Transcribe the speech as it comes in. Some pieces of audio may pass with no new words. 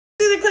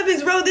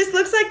clip-ins, bro. This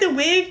looks like the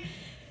wig.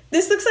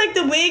 This looks like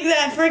the wig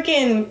that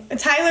freaking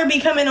Tyler be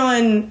coming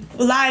on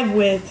live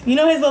with. You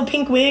know his little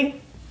pink wig?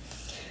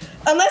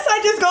 Unless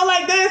I just go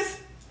like this.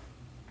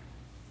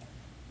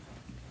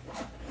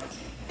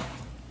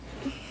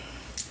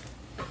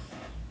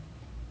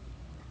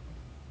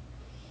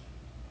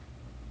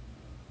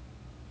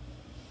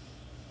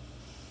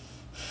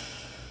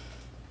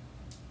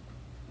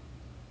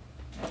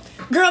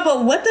 Girl,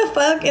 but what the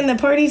fuck in the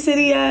Party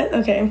City at?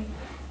 Okay.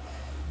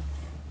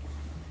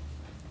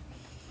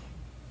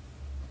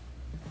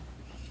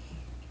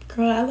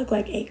 Girl, I look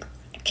like a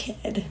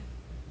kid.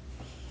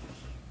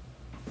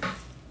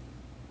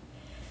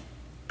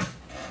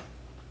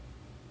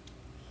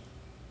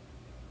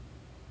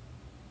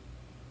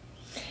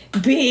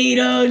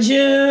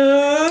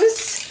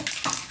 Beetlejuice.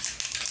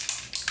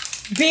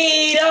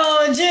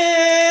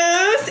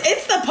 Beetlejuice.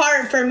 It's the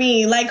part for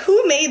me. Like,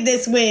 who made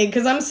this wig?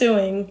 Because I'm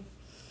suing.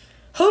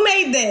 Who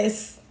made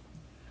this?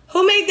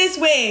 Who made this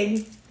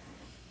wig?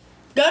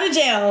 Go to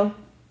jail.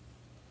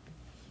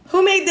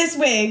 Who made this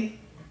wig?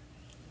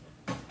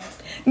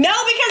 No,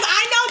 because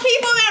I know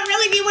people that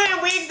really be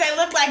wearing wigs that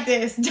look like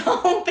this.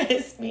 Don't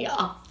piss me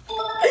off.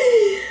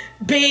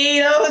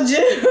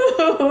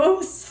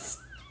 Beetlejuice.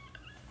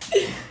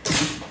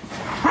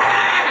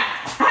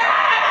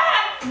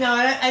 No,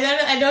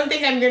 I don't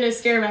think I'm gonna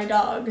scare my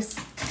dogs.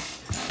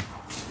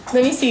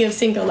 Let me see if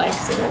Cinco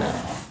likes it or not.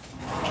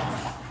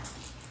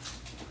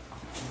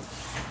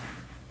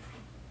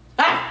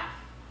 Ah!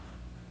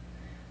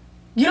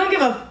 You don't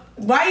give a...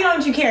 Why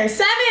don't you care?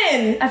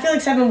 7! I feel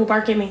like 7 will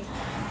bark at me.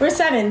 Where's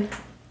 7?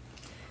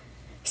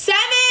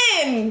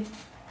 7!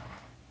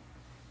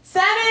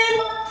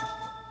 7!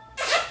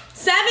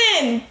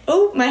 7!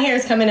 Oh, my hair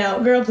is coming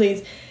out. Girl,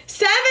 please.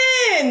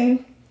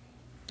 7!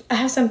 I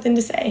have something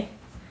to say.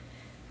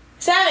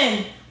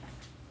 7!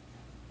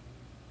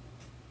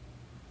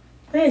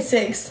 Where's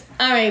 6?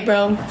 Alright,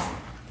 bro.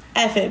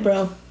 F it,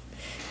 bro.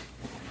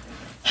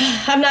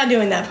 I'm not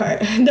doing that part.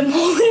 The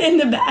mullet in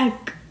the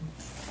back.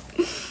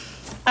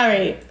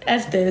 Alright,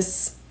 F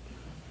this.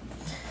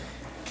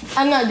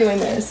 I'm not doing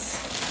this.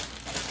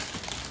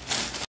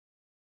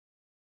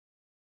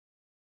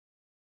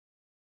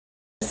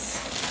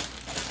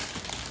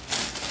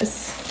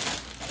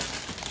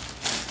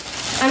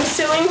 I'm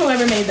suing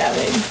whoever made that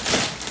wig.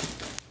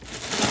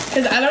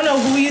 Because I don't know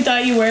who you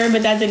thought you were,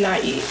 but that did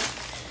not eat.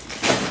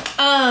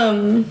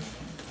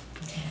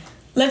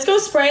 Let's go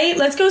spray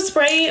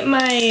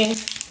my...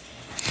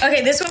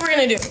 Okay, this is what we're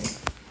gonna do.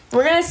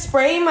 We're gonna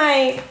spray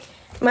my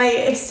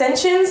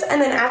extensions,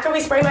 and then after we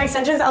spray my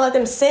extensions, I'll let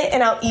them sit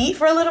and I'll eat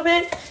for a little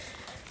bit.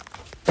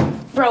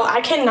 Bro,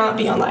 I cannot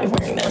be on live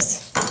wearing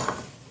this.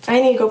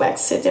 I need to go back,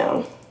 sit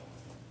down.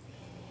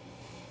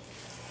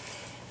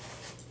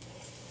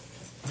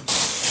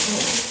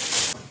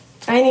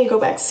 I need to go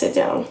back, sit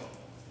down.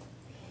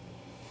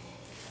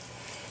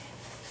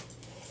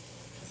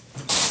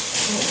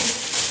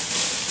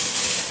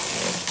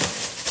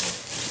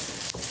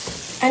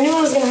 I knew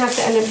I was gonna have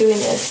to end up doing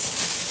this.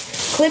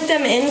 Clip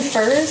them in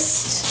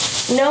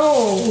first?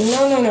 No.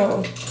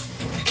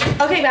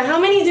 Okay, but how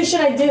many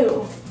should I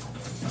do?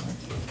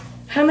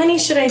 How many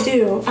should I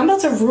do? I'm about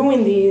to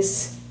ruin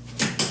these.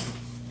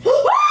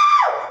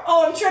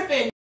 Oh, I'm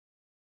tripping.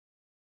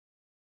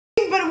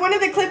 But one of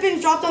the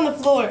clip-ins dropped on the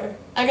floor.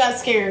 I got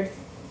scared.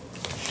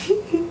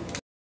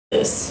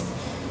 This.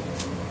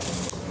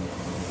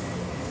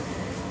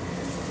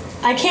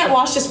 I can't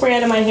wash the spray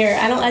out of my hair.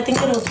 I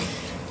think it'll...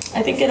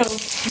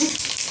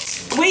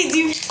 Wait, do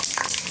you...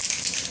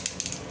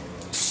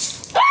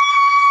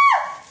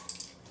 Ah!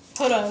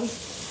 Hold on. If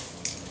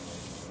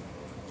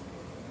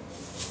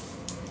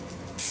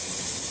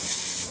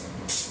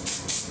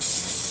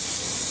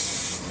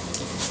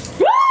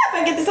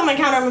I get this on my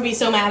counter, I'm gonna be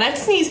so mad. I have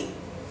to sneeze.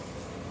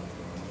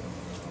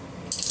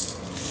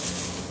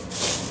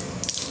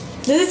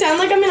 Does it sound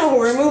like I'm in a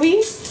horror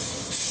movie?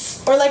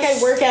 Or like I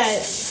work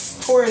at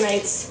Horror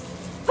Nights?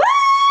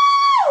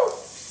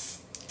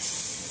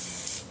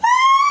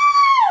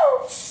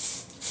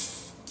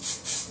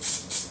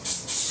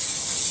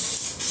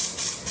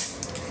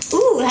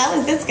 How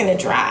is this gonna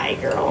dry,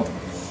 girl?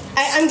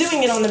 I'm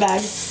doing it on the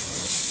bag.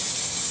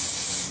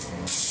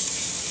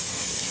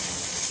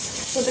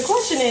 But the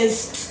question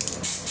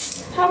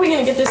is, how are we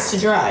gonna get this to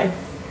dry?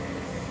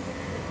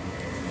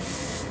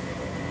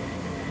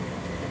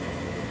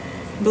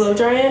 Blow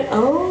dry it?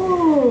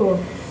 Oh,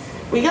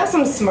 we got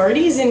some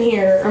Smarties in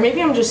here. Or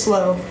maybe I'm just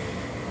slow.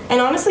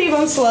 And honestly, if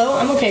I'm slow,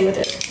 I'm okay with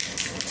it.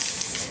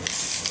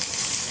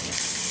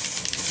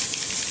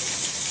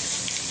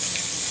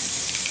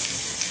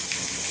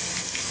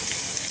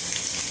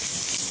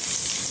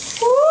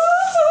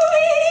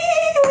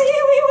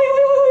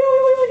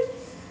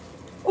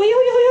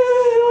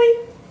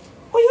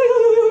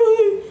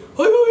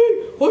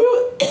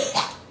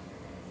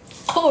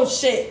 Oh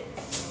shit.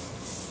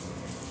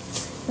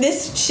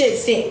 This shit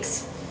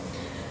stinks.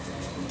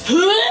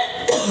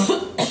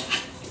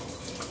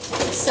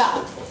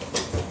 Stop.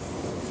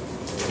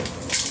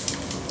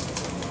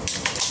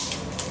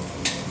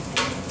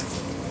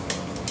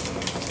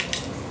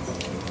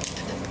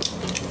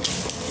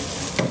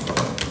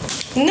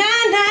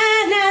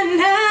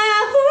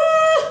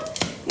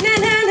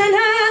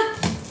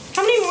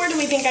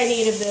 think I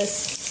needed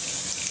this.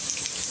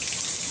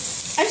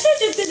 I should have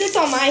just did this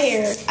on my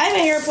hair. I have a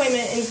hair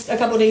appointment in a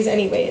couple days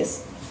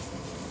anyways.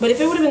 But if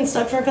it would have been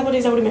stuck for a couple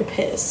days, I would have been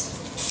pissed.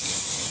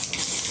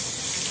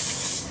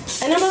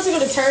 And I'm about to go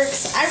to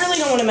Turks. I really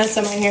don't want to mess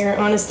up my hair,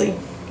 honestly.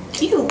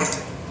 Ew.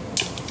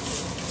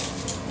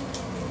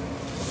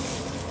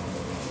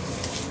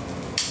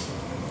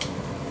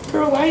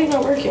 Girl, why are you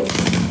not working?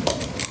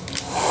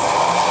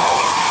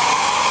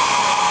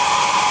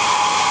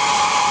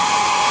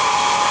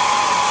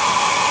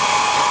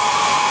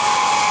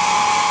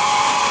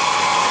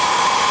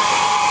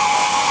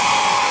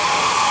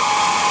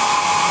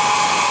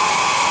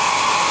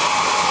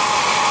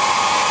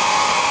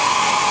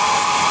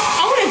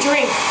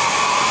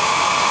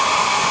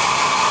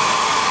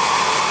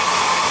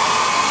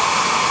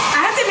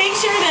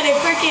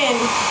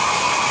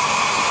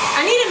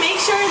 I need to make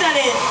sure that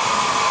it...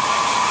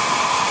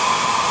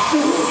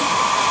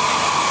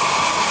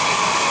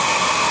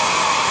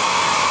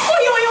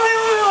 Oi, oi, oi,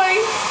 oi, oi.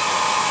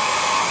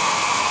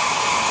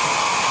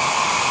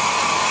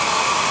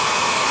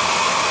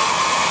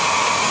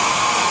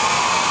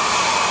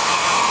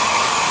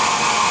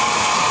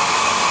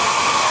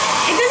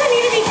 It doesn't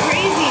need to be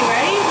crazy,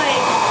 right?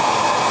 Like...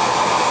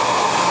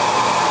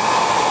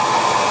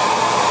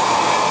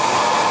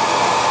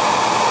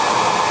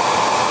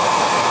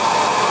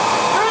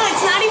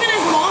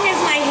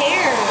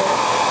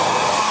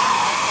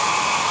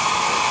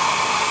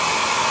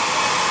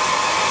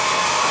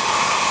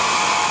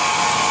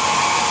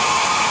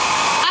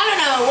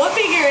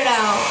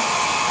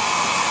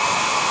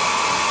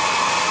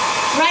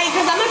 Right,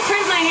 because I'm gonna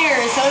crimp my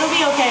hair, so it'll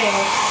be okay.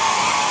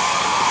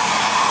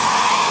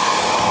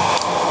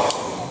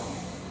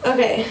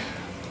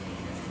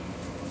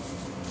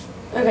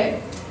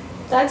 Okay.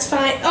 That's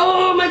fine.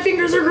 Oh, my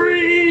fingers are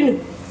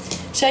green!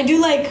 Should I do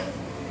like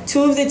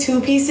 2 of the 2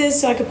 pieces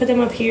so I can put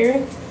them up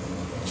here?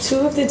 2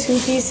 of the 2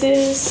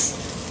 pieces.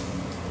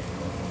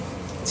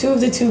 2 of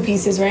the 2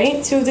 pieces,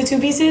 right? 2 of the 2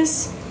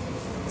 pieces?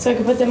 So I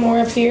can put them more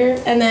up here.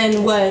 And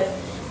then what?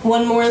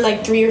 1 more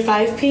like 3 or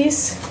 5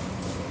 piece?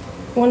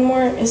 1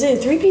 more, is it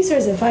a 3 piece or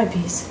is it a 5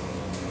 piece?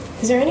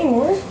 Is there any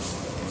more?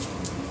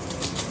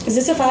 Is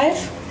this a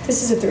 5?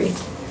 This is a 3.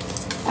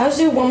 I'll just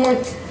do 1 more,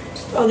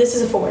 oh, this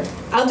is a 4.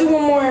 I'll do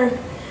 1 more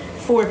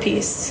 4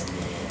 piece.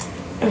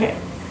 Okay.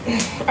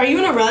 Are you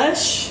in a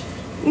rush?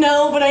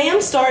 No, but I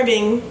am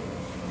starving.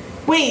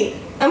 Wait,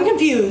 I'm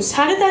confused.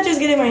 How did that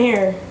just get in my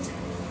hair?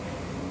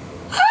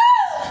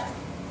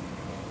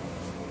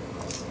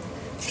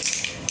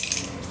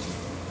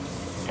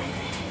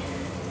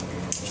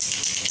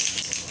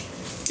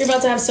 You're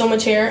about to have so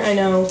much hair, I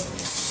know.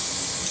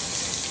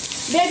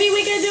 Baby,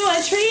 we could do a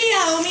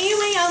trio, me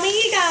and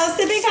amigos,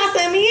 sipping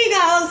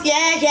Casamigos,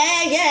 yeah,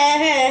 yeah,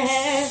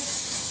 yeah.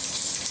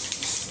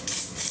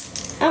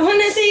 I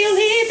wanna see you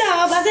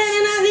little, but then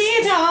I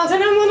little,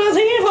 and I wanna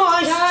see you,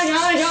 yeah,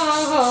 yeah, yeah.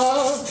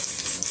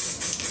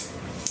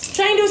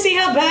 Trying to see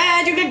how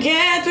bad you could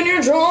get when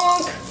you're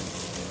drunk.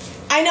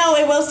 I know,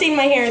 it will stain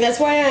my hair, that's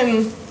why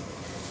I'm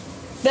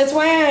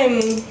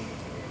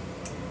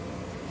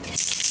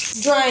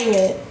drying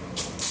it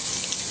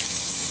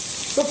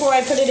before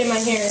I put it in my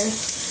hair.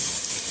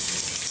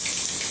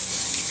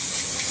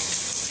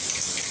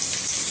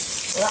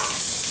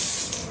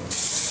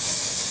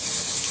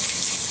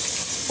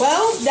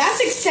 Well,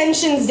 that's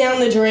extensions down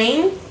the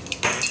drain.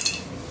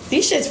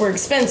 These shits were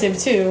expensive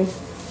too.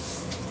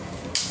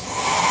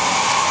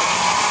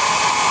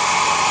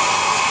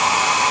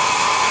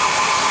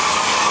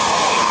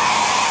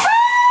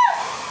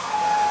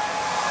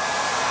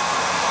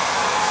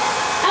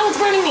 Ow, it's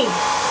burning me.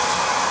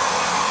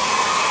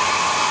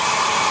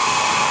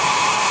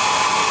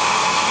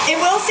 It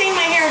will stain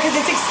my hair because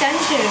it's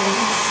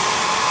extensions.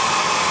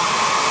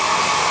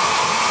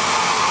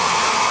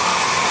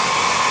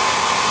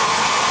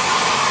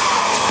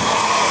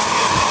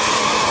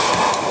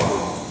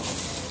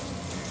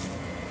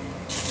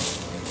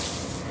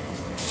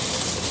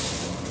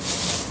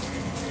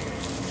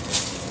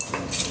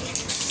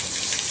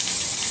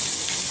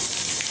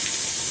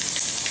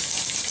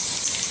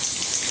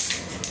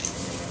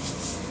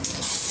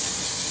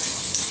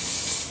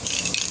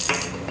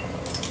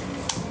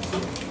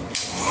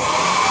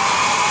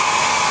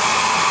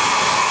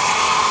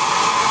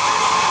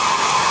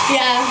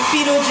 Yeah,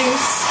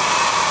 Beetlejuice.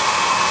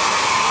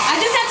 I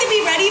just have to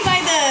be ready by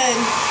the...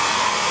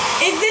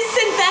 Is this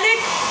synthetic?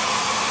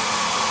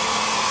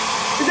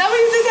 Is that what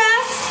you just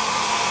asked?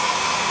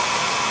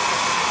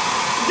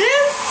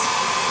 This?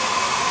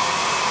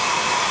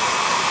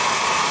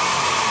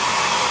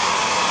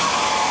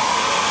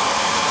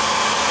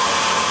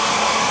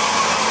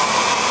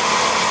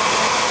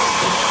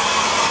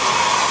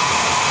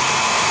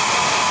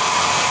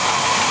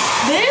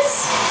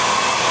 This?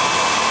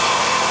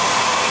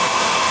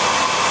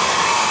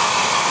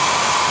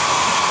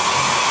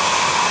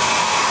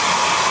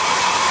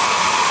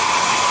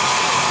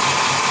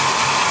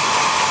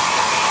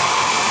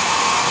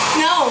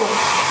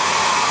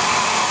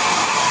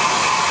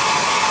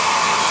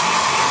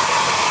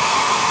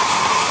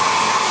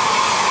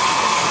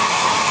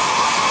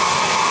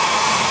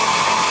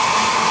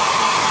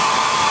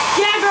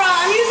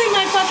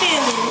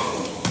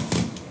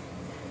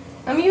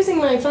 I'm using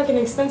my fucking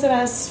expensive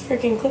ass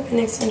freaking clip-in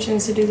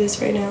extensions to do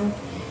this right now.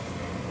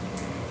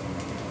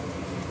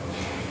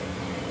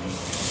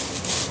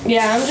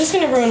 Yeah, I'm just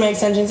gonna ruin my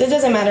extensions. It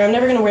doesn't matter. I'm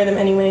never gonna wear them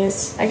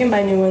anyways. I can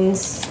buy new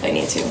ones if I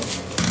need to.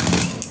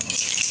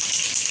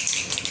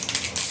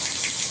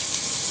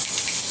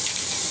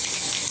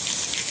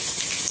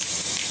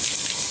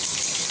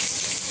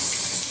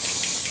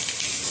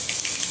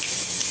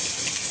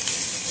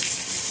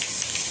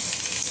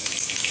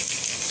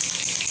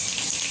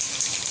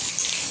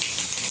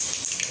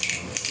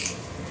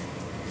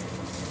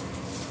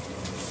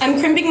 I'm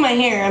crimping my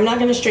hair. I'm not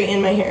gonna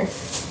straighten my hair.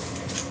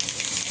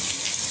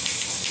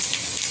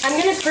 I'm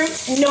gonna crimp.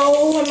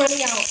 No, I'm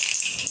running out.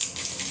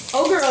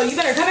 Oh, girl, you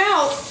better come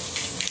out.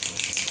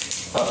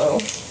 Uh-oh.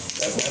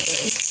 That's not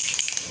good.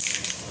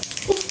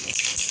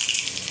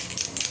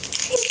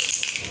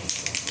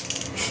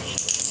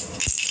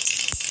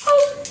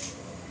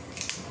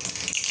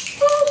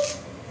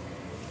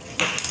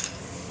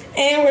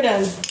 And we're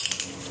done.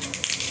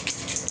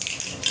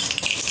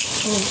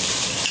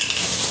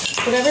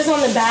 Whatever's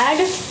on the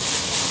bag.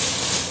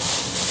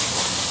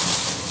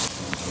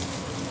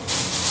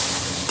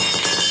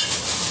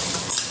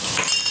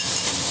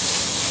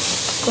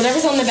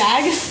 Whatever's on the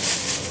bag.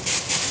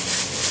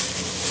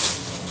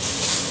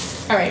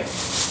 All right.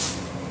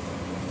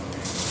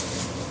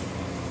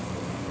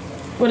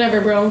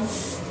 Whatever, bro.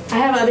 I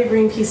have other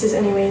green pieces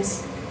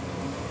anyways.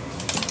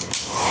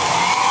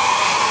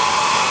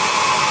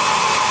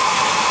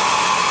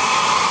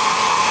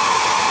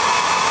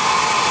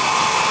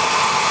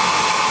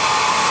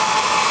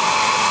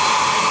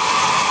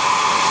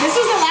 This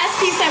was the last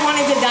piece I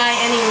wanted to dye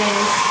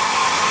anyways.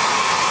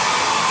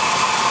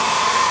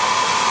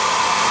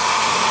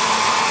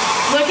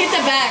 Look at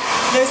the back.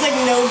 There's like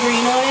no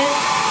green on it.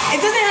 It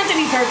doesn't have to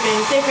be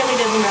perfect. It really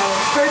doesn't matter.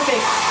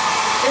 Perfect.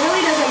 It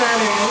really doesn't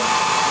matter.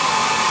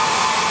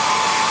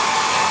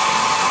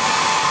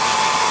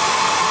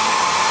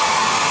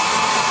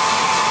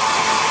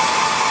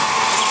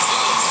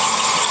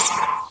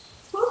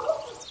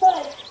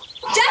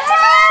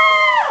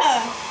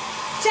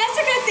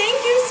 Jessica, thank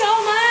you so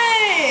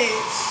much.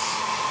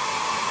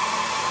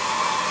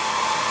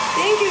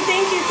 Thank you,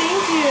 thank you,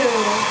 thank you.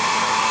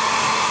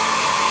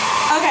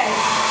 Okay.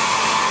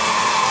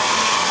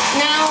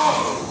 Now,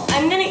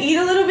 I'm gonna eat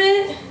a little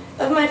bit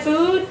of my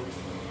food,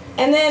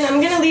 and then I'm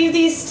gonna leave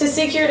these to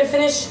sit here to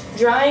finish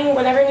drying,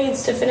 whatever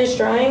needs to finish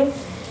drying.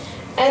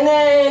 And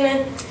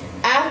then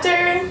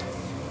after,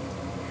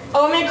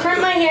 oh, I'm gonna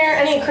crimp my hair.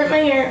 I need to crimp my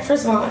hair.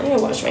 First of all, I need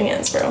to wash my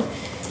hands, bro.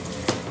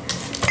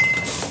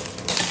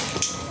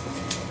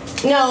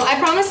 No, I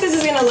promise this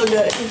is gonna look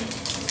good.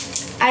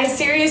 I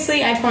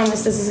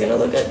promise this is gonna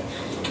look good.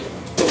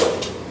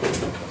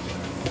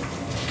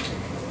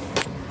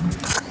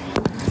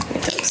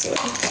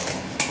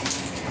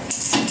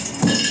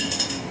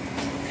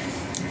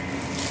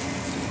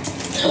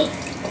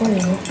 Oh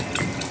no.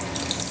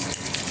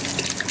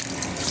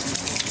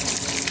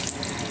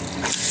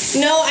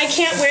 No, I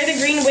can't wear the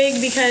green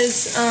wig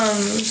because,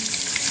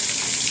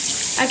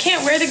 I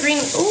can't wear the green,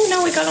 oh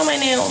no, it got on my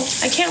nail.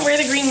 I can't wear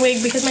the green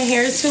wig because my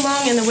hair is too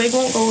long and the wig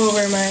won't go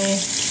over my...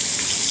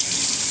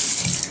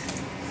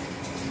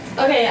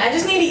 Okay, I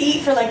just need to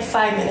eat for like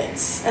 5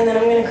 minutes and then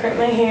I'm gonna crimp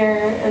my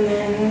hair and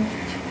then...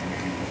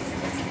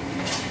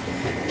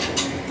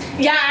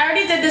 Yeah, I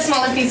already did the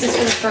smaller pieces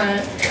for the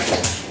front.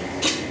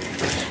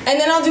 And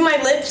then I'll do my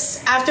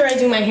lips after I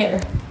do my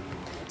hair.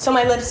 So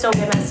my lips don't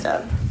get messed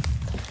up.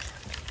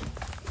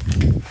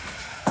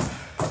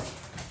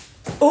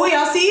 Oh,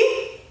 y'all see?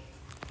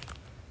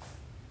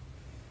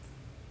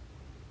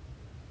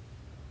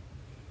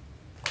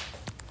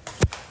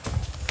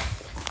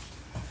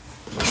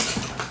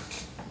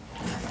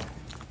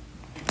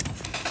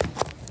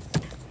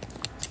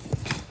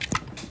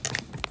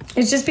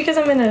 It's just because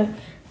I'm in a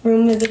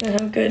room that doesn't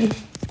have good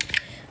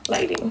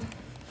lighting.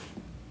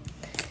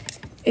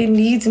 It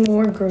needs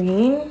more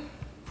green.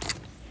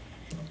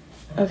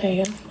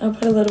 Okay, I'll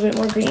put a little bit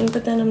more green,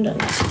 but then I'm done.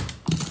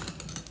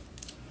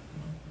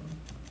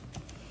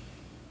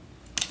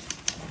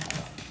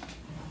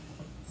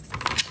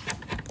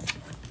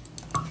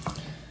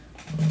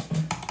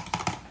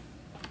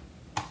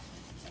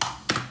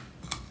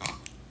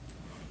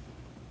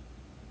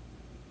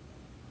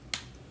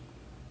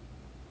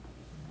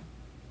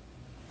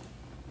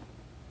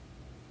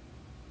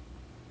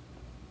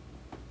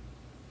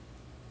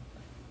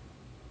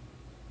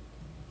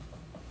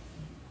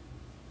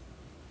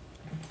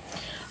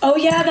 Oh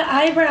yeah, the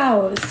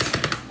eyebrows.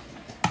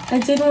 I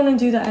did want to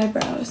do the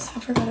eyebrows. I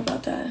forgot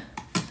about that.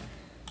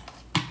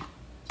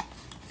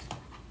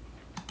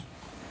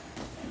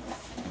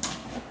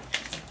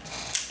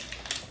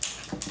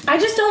 I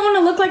just don't want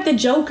to look like the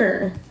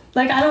Joker.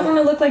 Like, I don't want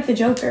to look like the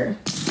Joker.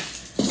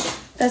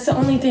 That's the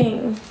only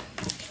thing.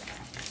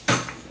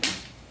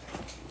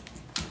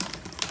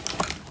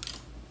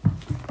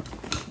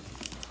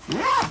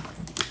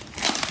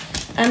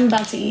 I'm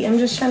about to eat. I'm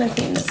just trying to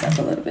clean this up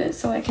a little bit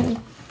so I can eat.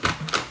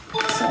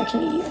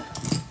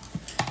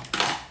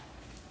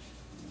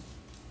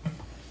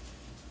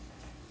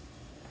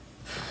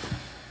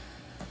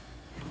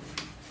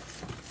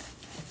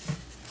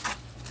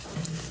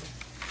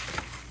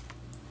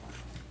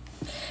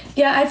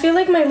 Yeah, I feel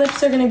like my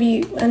lips are gonna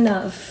be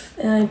enough,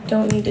 and I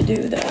don't need to do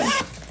the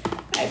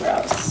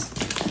eyebrows.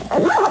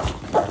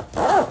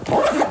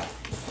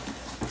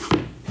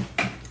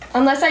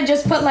 Unless I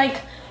just put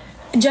like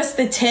just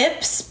the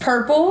tips,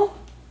 purple,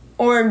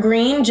 or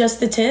green,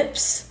 just the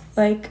tips.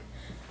 Like,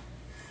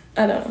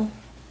 I don't know.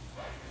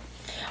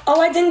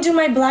 Oh, I didn't do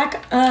my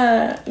black,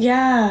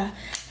 yeah.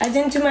 I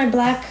didn't do my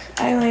black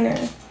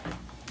eyeliner.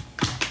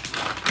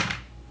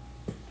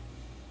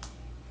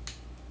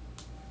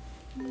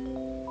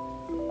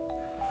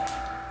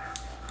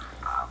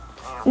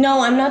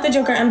 No, I'm not the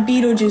Joker. I'm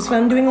Beetlejuice, but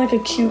I'm doing like a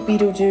cute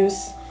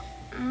Beetlejuice.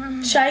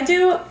 Should I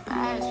do...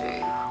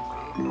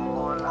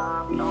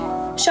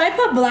 Should I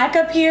put black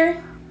up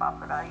here?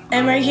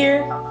 And right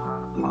here?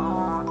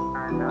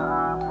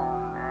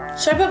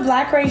 Should I put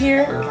black right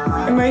here?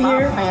 And right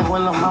here?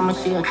 Mama,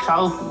 she a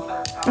trophy.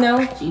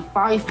 No? She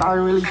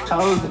 5-star really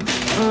chosen.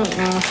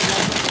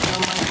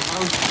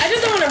 I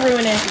just don't want to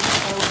ruin it.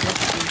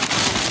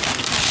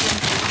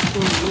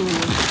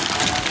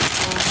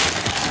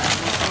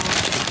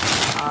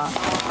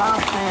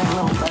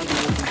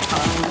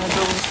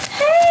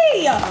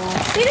 Hey!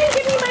 They didn't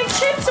give me my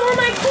chips or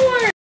my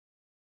corn!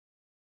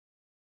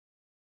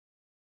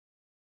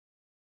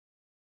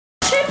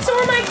 Chips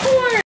or my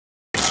corn!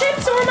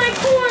 Chips or my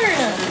corn!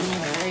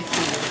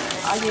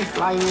 I just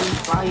fly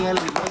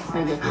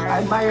nigga.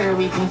 I buy her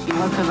everything she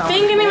wants cause I'm... They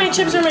didn't give me my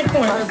chips or my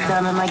corn.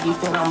 Sounding like you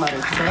feel I'm about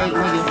to steak,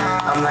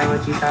 nigga. I'm like,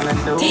 what you tryna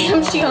do?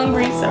 Damn, she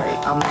hungry, sorry.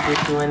 I'ma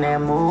get you in that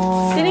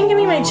mood. They didn't give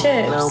me my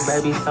chips. Little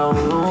baby so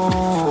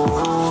rude.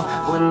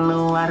 With a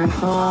little attitude.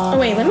 Oh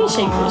wait, let me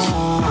shake this.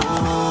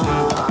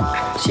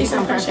 She's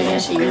some pressure, yeah,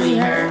 she really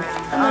hurt.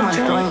 I'm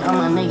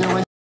a nigga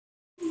with...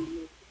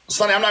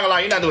 Sonny, I'm not gonna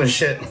lie, you're not doing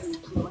shit.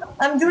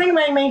 I'm doing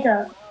my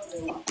makeup.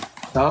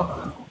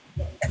 No?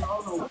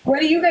 What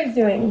are you guys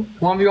doing?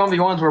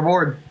 1v1v1s, we're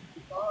bored.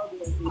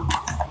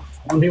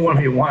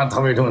 1v1v1, I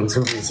thought we were doing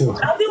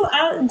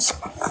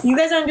 2v2. You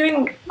guys aren't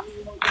doing...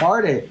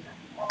 Party.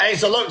 Hey,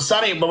 so look,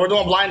 Sonny, but we're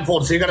doing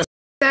blindfold, so you gotta...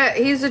 That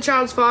he's the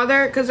child's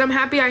father, because I'm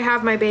happy I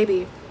have my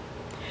baby.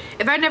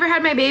 If I'd never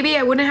had my baby,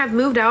 I wouldn't have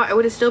moved out. I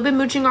would have still been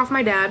mooching off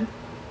my dad.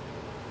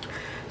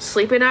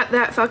 Sleeping at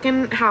that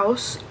fucking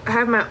house. I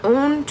have my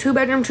own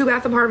 2-bedroom,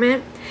 2-bath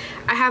apartment.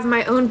 I have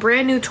my own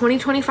brand new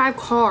 2025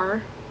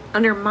 car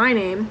under my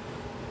name.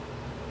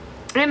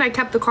 And I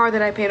kept the car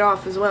that I paid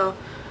off as well.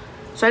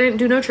 So I didn't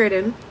do no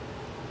trade-in.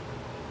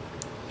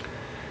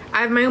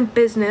 I have my own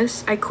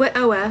business. I quit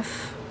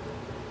OF.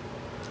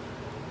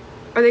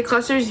 Are they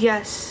clusters?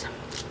 Yes.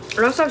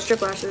 I also have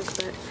strip lashes,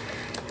 but...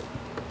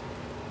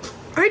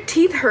 My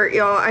teeth hurt,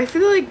 y'all. I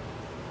feel like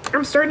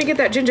I'm starting to get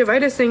that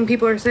gingivitis thing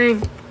people are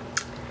saying.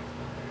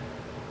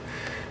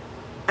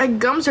 My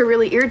gums are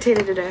really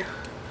irritated today.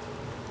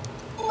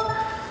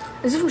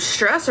 Is it from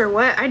stress or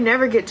what? I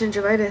never get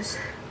gingivitis.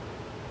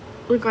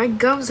 Look, my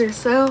gums are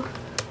so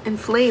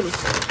inflamed.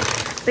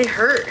 They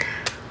hurt.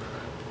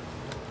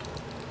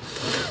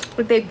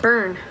 Like they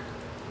burn.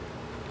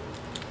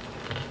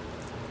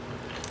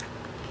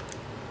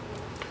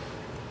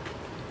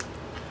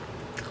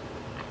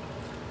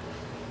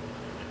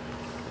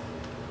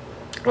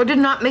 I did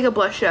not make a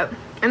blush yet.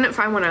 I didn't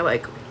find one I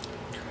like.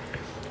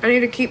 I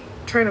need to keep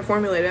trying to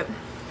formulate it.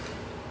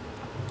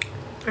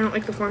 I don't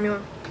like the formula.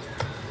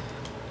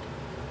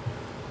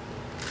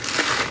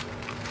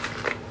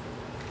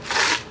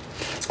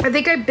 I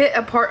think I bit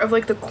a part of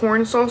like the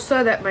corn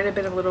salsa that might have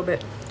been a little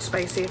bit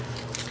spicy.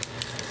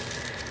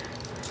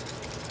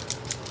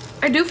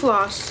 I do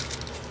floss.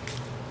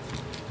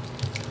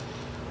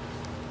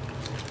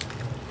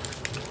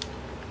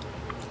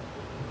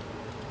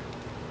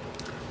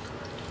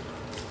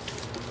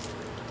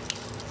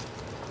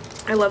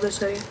 I love this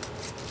hoodie.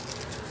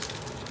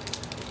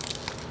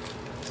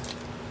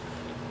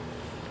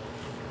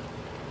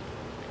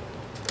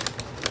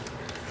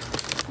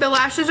 The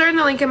lashes are in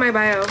the link in my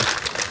bio.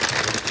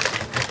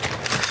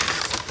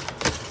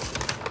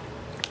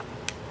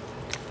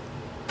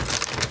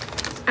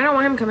 I don't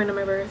want him coming to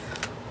my birth.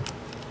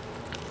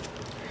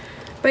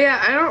 But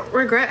yeah, I don't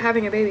regret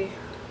having a baby.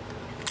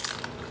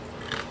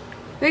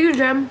 Thank you,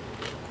 Jem.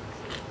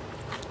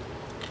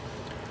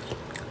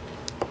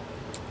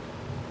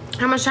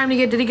 How much time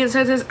did he get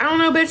sentenced? I don't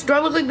know, bitch. Do I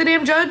look like the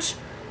damn judge?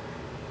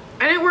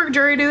 I didn't work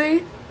jury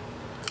duty.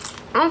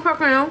 I don't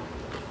fucking know.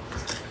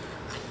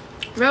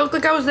 Do I look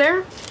like I was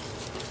there?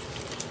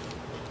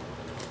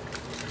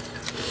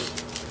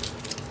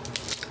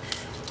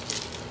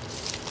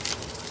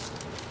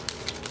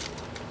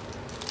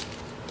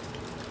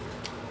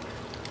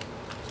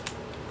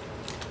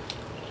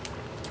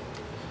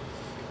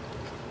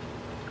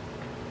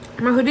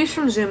 My hoodie's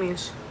from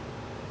Zoomies.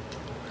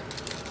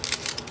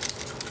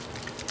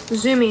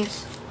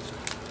 Zoomies.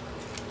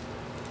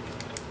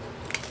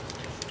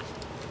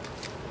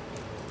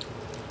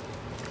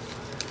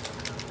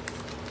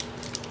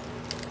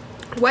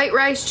 White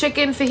rice,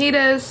 chicken,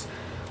 fajitas,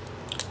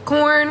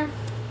 corn,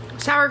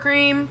 sour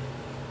cream,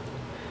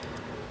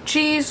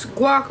 cheese,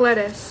 guac,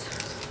 lettuce.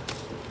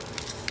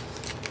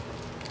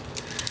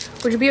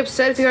 Would you be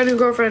upset if you got a new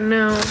girlfriend?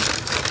 No.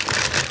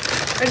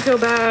 I'd feel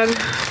bad.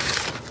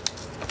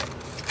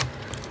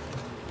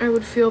 I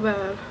would feel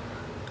bad.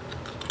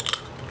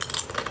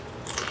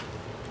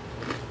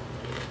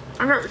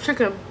 I got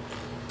chicken.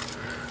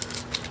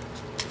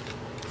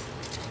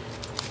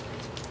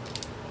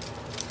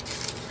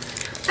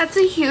 That's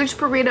a huge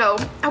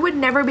burrito. I would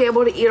never be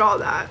able to eat all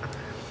that.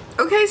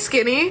 Okay,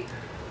 Skinny.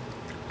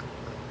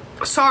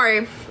 Sorry.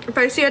 If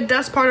I see a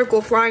dust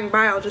particle flying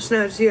by, I'll just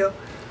know it's you.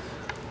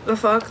 The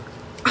fuck?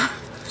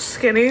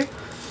 Skinny.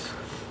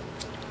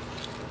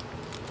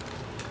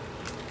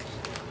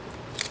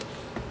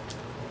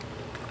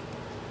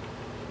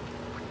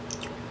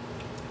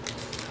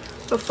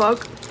 The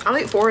fuck? I'll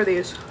eat 4 of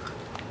these.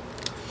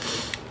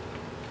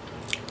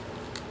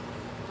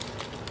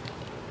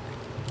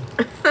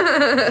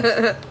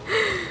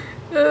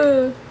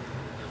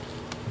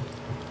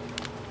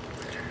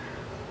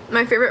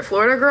 My favorite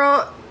Florida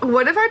girl.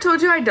 What if I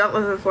told you I don't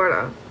live in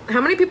Florida?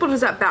 How many people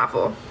does that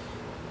baffle?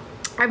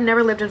 I've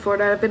never lived in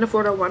Florida. I've been to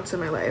Florida once in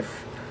my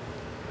life.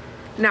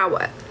 Now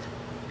what?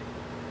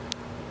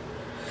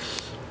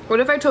 What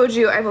if I told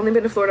you I've only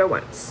been to Florida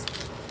once?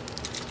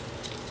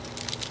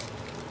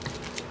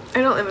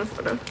 I don't live in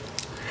Florida.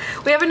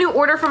 We have a new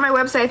order from my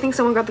website. I think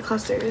someone got the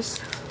clusters.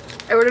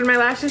 I ordered my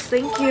lashes.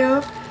 Thank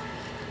you.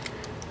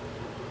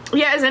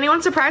 Yeah, is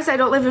anyone surprised I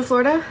don't live in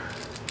Florida?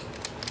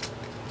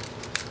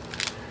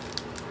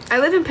 I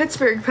live in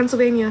Pittsburgh,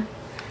 Pennsylvania.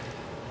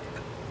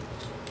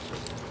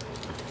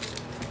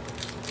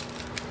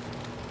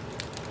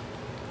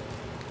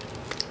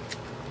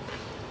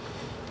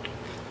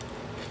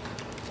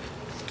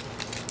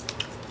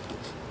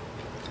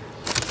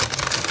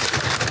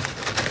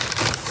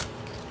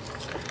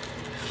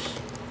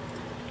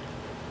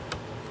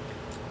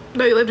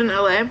 No, you lived in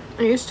LA?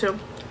 I used to,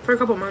 for a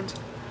couple months.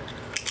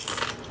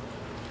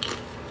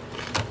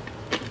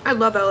 I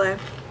love LA.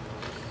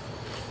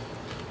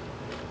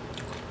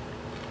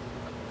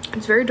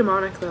 It's very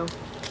demonic though.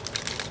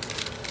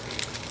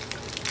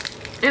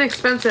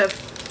 Inexpensive.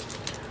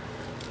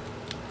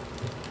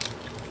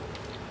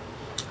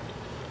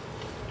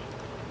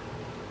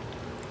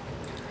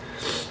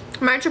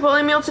 My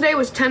Chipotle meal today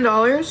was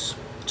 $10.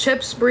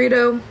 Chips,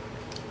 burrito.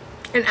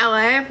 In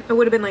LA, it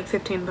would have been like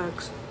 15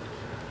 bucks.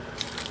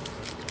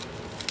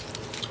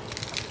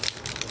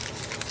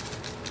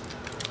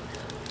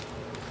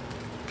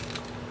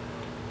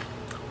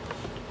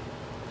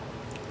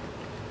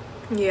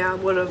 Yeah,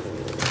 would have.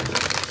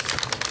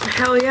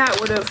 Hell yeah, it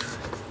would have.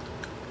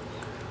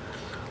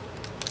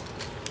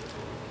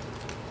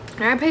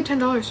 I paid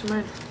 $10 for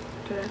mine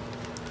today.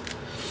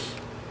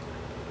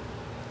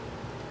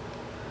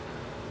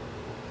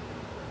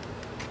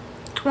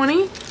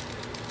 $20?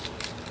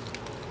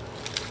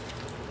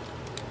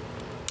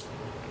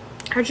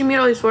 How'd you meet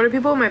all these Florida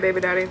people? My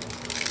baby daddy.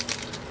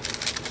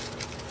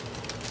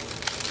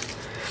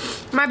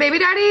 My baby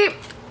daddy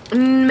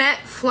met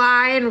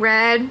Fly and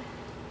Red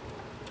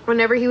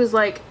whenever he was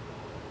like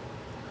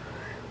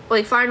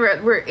Fly and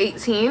Red were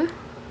 18.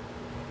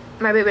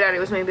 My baby daddy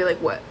was maybe like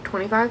what,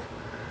 25?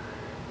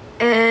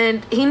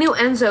 And he knew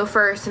Enzo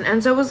first, and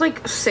Enzo was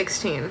like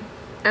 16.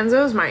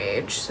 Enzo was my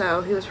age,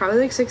 so he was probably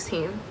like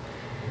 16.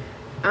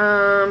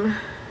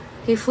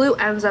 He flew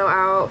Enzo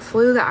out,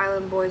 flew the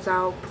Island Boys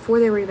out before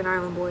they were even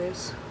Island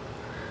Boys.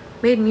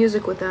 Made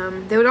music with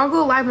them. They would all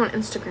go live on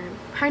Instagram.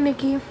 Hi,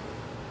 Nikki.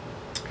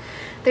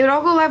 They would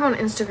all go live on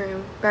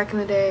Instagram back in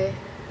the day.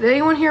 Did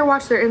anyone here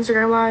watch their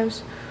Instagram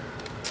lives?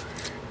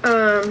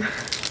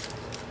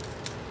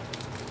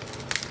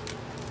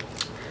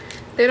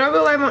 They'd all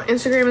go live on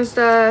Instagram and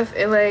stuff,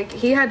 and like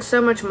he had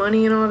so much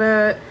money and all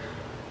that,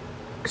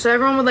 so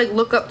everyone would like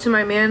look up to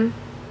my man,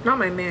 not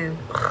my man,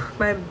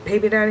 my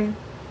baby daddy.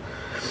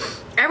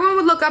 Everyone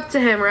would look up to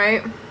him,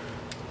 right?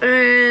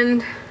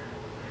 And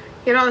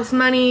he had all this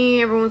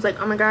money. Everyone was like,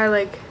 oh my god,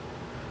 like,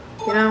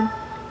 you know,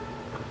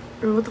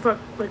 what the fuck,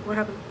 like what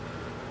happened?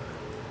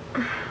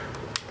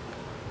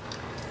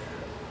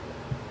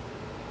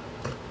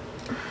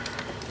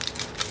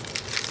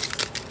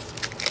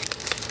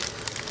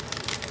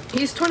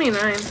 He's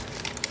 29.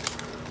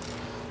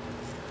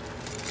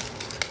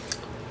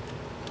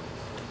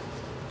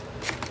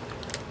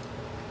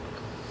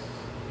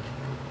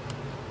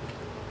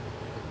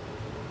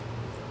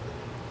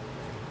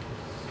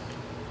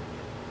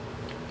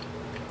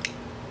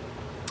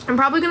 I'm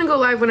probably gonna go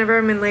live whenever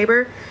I'm in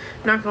labor.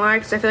 I'm not gonna lie,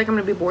 because I feel like I'm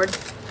gonna be bored.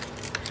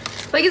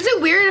 Like, is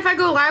it weird if I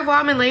go live while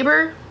I'm in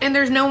labor and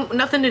there's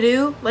nothing to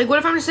do? Like, what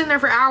if I'm just sitting there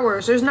for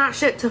hours? There's not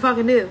shit to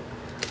fucking do.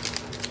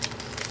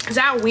 Is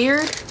that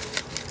weird?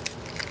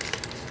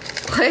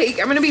 Like,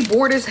 I'm gonna be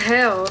bored as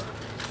hell.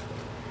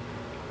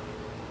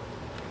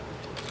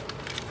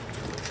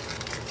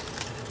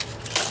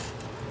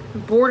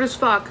 Bored as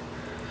fuck.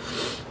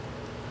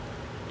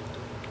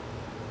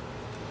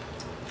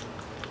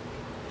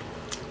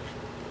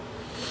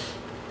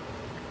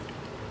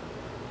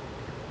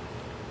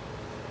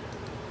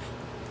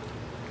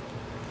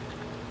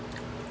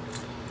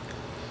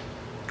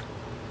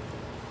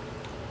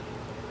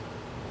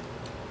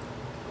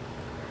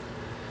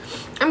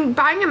 I'm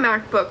buying a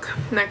MacBook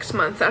next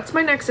month. That's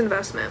my next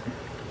investment.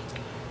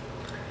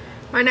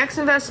 My next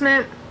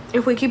investment,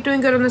 if we keep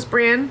doing good on this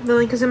brand, the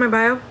link is in my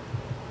bio.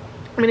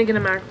 I'm gonna get a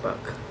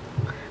MacBook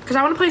because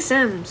I want to play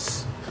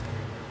Sims.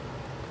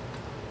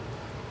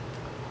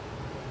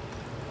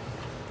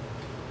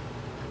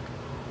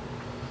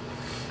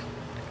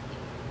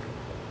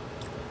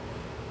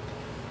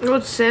 Oh,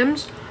 it's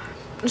Sims.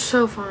 It's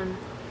so fun.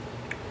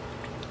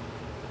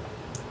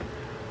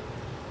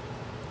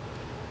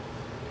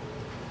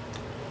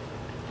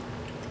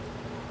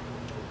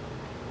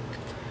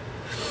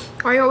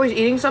 Are you always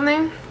eating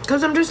something?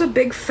 Because I'm just a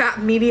big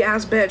fat meaty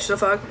ass bitch, the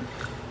fuck.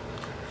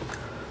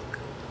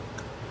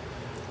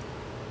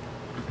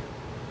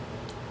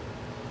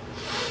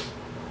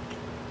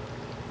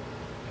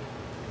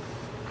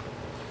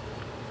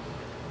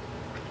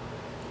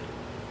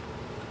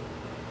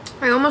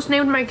 I almost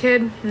named my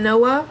kid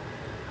Noah,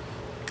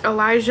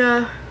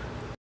 Elijah,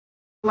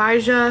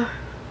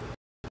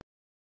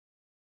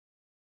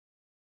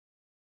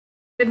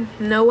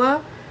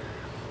 Noah,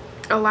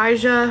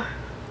 Elijah,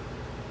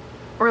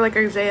 or like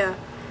Isaiah,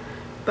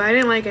 but I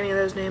didn't like any of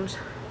those names.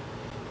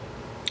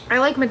 I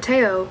like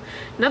Mateo.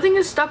 Nothing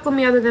has stuck with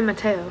me other than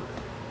Mateo.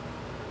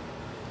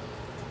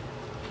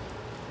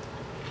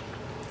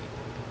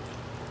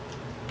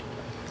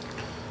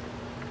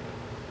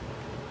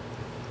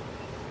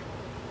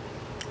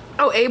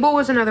 Oh, Abel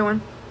was another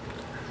one.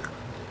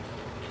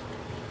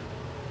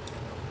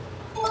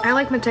 I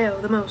like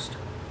Mateo the most.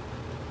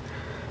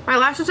 My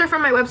lashes are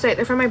from my website.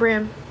 They're from my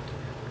brand.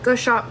 Go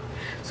shop.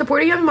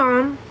 Support a young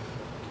mom.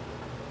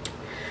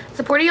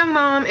 Support a young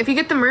mom. If you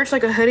get the merch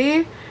like a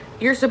hoodie,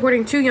 you're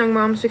supporting 2 young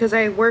moms because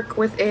I work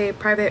with a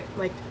private,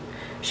 like,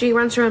 she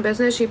runs her own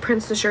business. She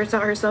prints the shirts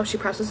out herself. She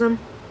presses them.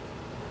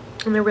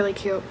 And they're really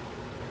cute.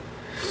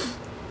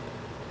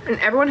 And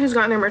everyone who's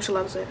gotten their merch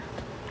loves it.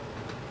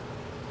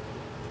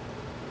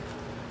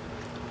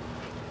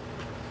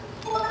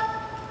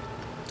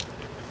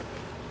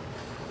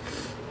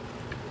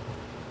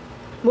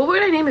 What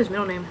would I name his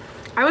middle name?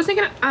 I was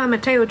thinking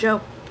Mateo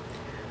Joe.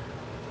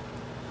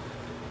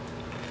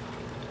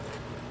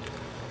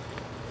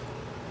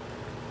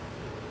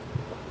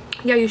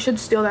 Yeah, you should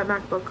steal that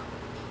MacBook.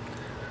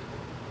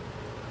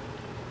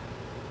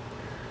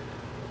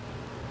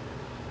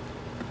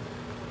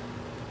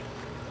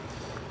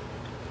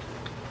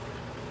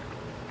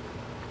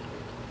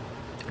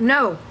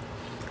 No.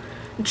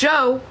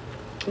 Joe.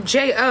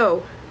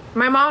 J-O.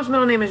 My mom's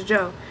middle name is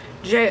Joe.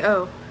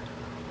 J-O.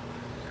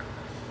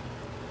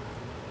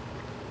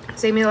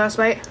 Save me the last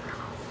bite.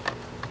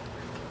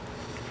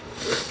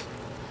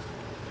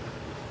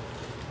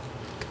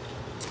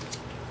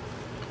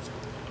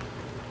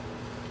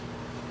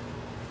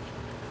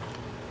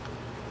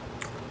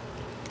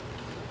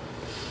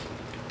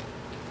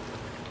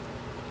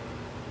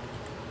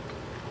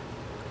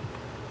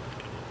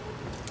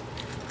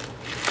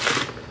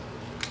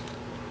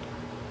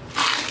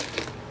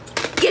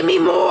 Give me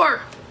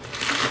more!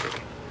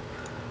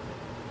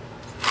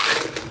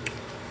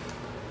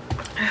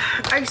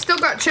 I still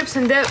got chips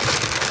and dip.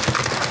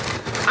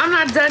 I'm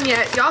not done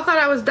yet. Y'all thought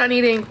I was done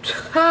eating.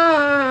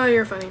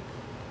 You're funny.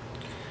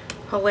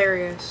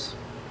 Hilarious.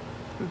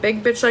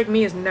 Big bitch like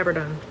me is never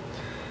done.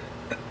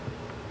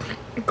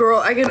 Girl,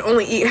 I can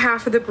only eat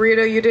half of the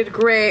burrito. You did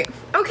great.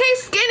 Okay,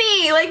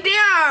 skinny. Like,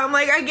 damn.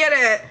 Like, I get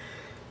it.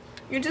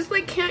 You just,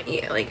 like, can't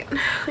eat. Like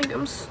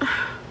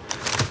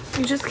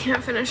you just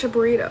can't finish a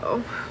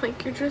burrito.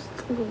 Like, you're just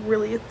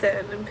really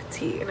thin and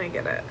petite, and I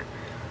get it.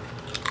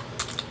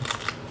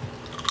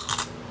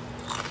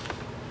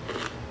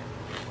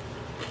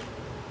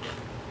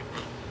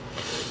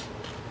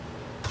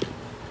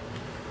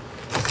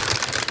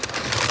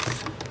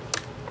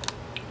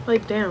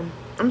 Like, damn,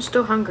 I'm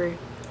still hungry.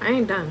 I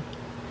ain't done.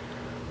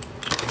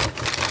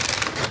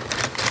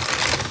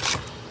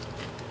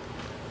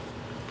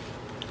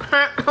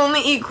 I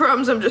only eat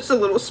crumbs. I'm just a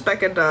little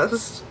speck of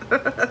dust.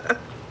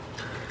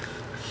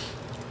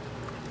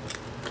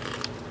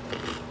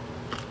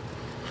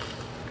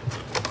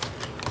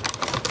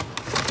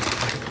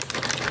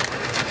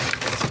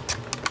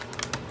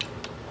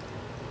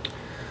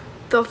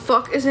 The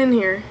fuck is in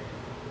here?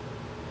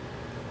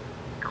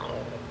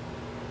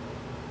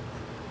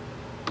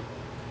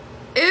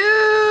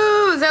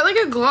 Ew, is that like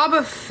a glob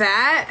of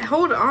fat?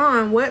 Hold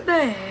on, what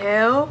the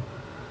hell?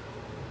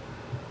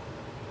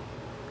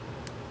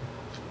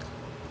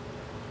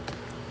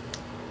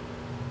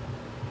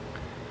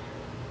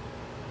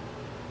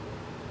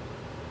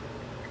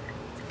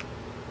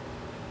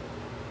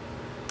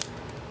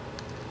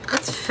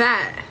 That's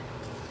fat.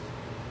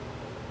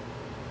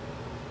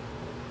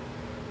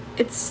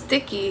 It's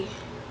sticky.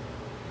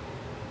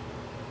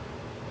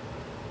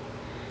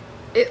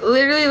 It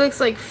literally looks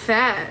like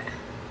fat.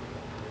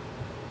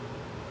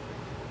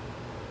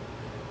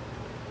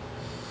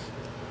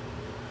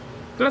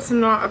 That's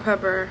not a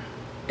pepper.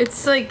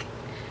 It's like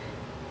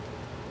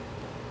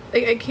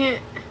I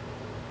can't.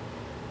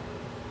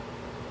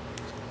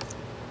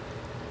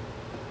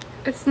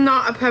 It's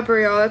not a pepper,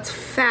 y'all. That's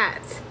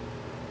fat.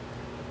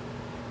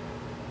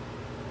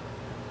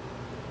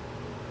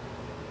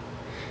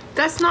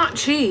 That's not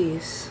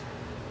cheese.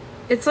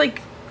 It's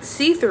like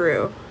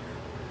see-through.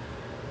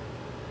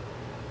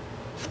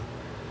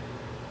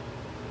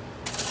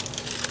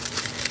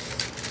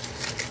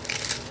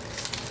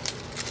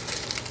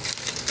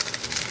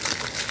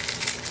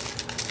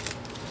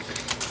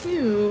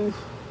 Ew.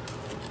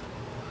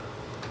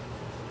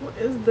 What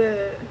is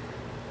that?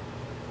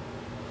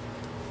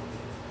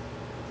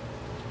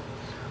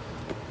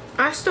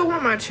 I still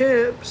want my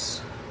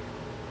chips.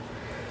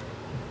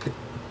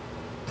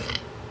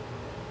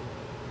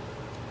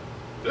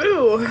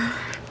 Ew.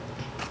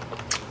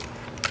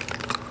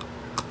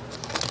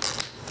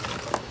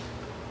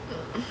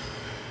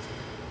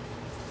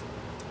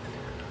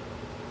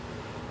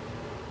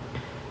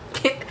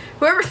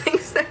 Whoever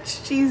thinks that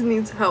cheese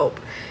needs help.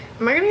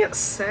 Am I gonna get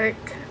sick?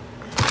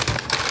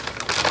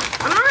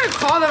 I'm not gonna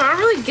call them. I don't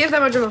really give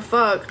that much of a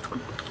fuck.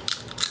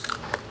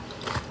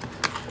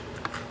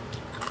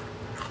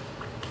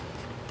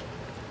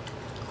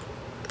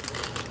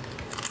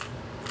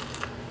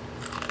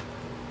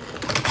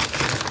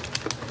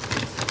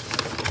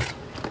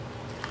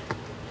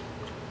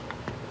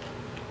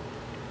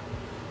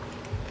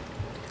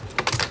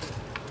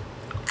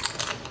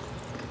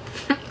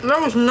 That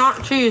was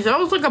not cheese. That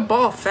was like a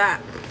ball of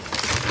fat.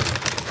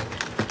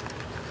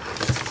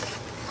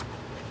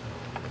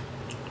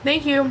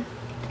 Thank you.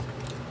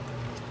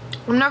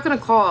 I'm not gonna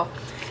call.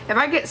 If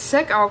I get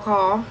sick, I'll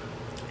call.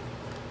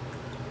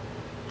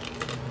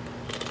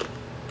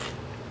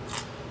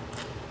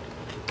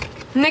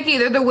 Nikki,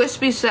 they're the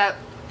wispy set.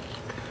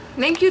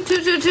 Thank you,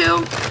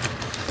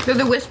 222. They're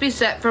the wispy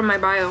set from my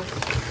bio.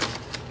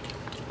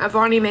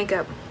 Avani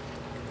makeup.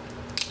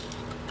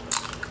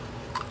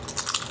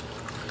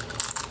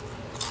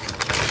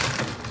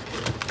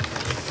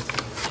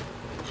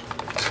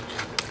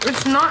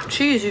 It's not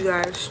cheese, you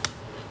guys.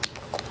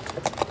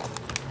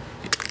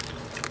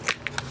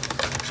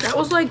 That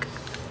was like,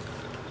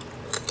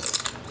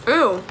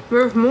 ew,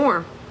 there's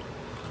more.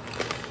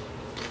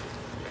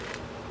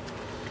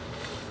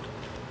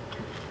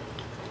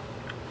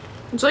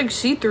 It's like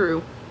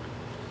see-through.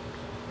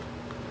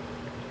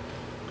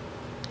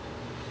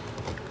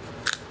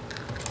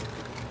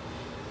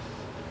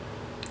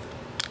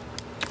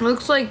 It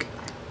looks like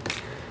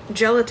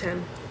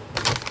gelatin.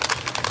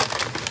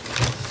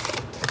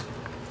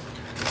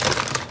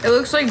 It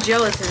looks like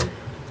gelatin.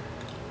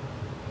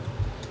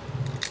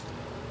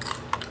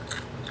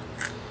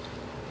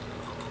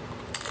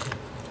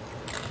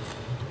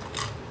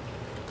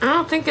 I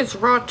don't think it's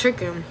raw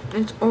chicken.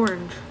 It's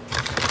orange.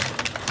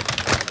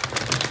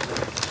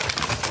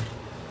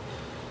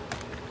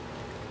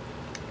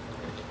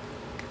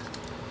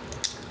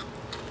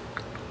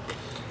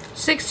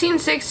 $16,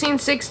 $16,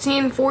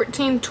 $16,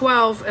 $14,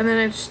 $12, and then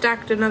I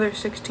stacked another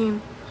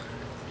 16.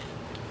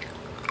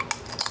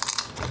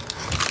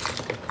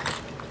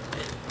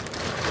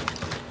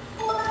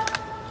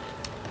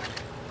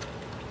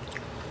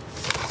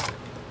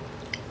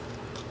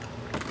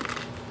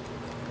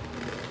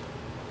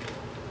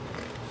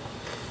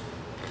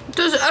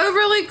 Does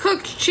overly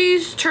cooked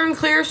cheese turn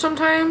clear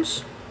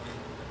sometimes?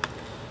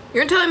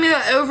 You're telling me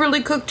that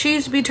overly cooked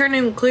cheese be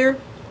turning clear?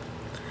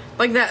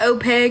 Like that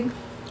OPEG?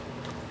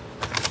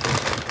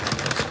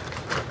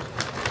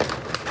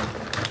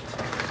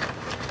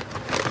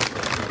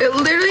 It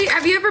literally,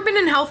 have you ever been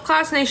in health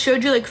class and they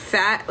showed you like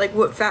fat, like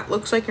what fat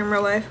looks like in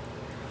real life?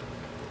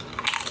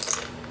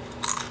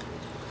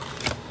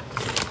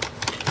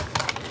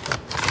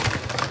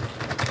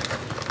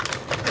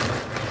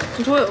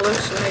 That's what it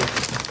looks like.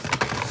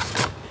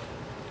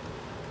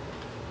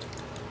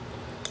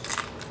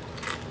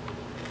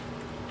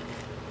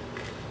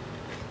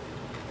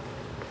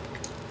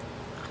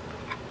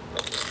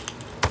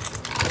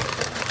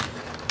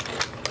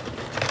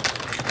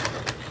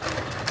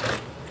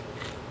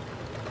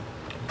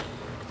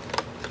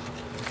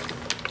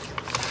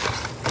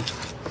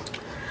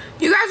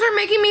 You guys are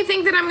making me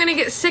think that I'm gonna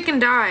get sick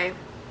and die.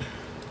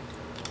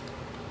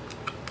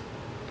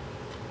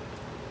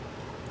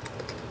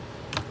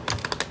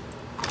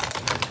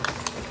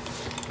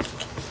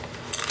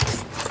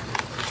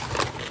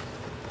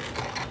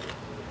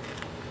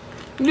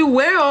 You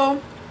will.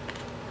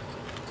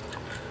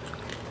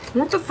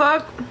 What the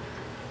fuck?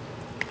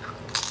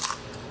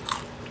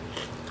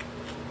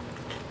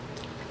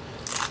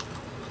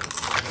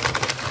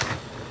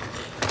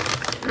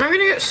 Am I gonna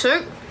get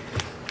sick?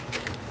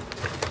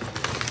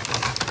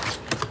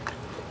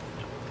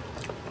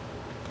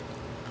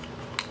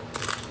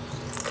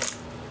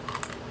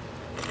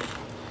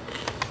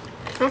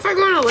 What if I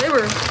go into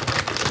labor?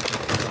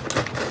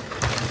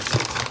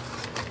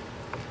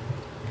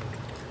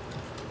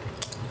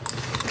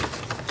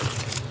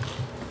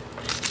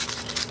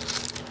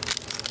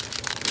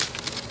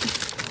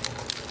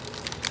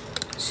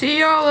 See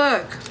y'all,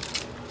 look.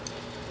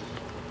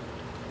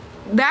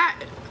 That,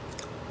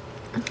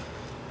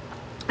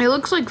 it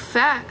looks like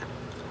fat.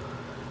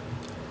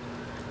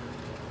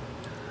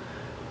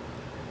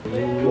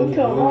 Look at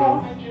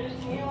all.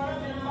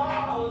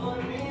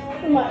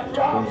 My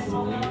drops.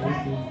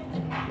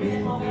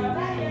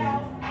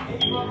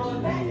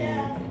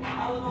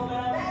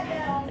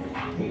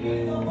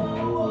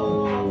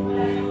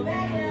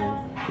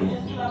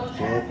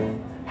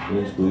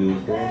 Yes, we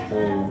was last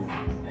time.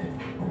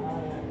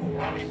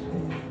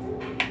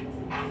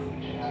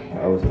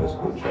 I was in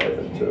school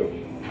charging too.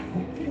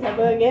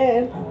 Never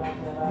again.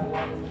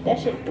 That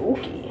shit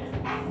dookie.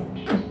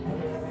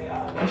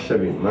 That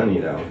should be money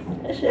though.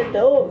 That shit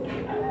dope.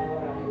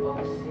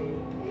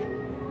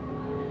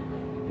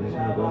 Where's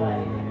my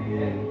going?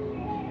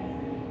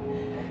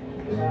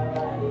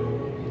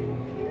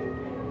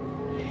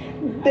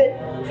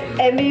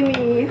 Envy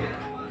me.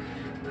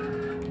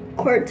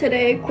 Court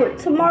today, court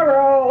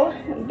tomorrow.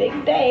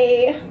 Big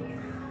day.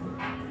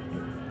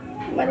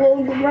 My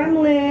little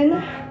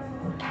gremlin.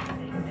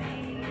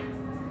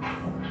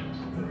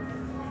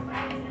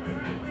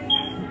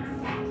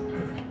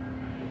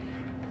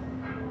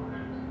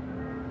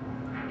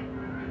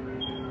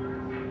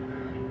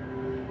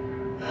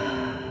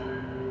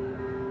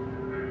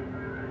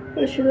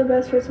 Wish you the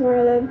best for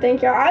tomorrow, love.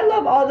 Thank you. I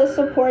love all the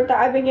support that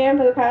I've been getting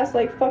for the past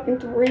like fucking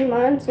 3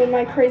 months with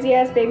my crazy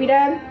ass baby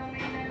dad.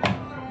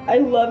 I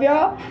love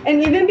y'all.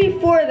 And even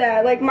before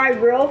that, like my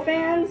real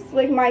fans,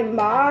 like my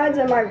mods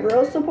and my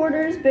real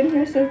supporters been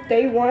here since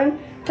day one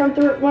from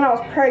when I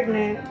was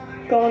pregnant,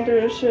 going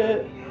through this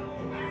shit.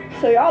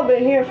 So y'all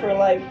been here for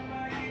like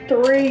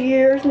 3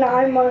 years,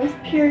 9 months,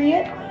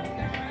 period.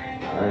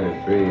 I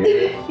am 3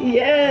 years.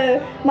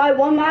 Yeah. My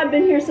one mod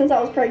been here since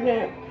I was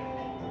pregnant.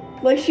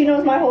 Like, she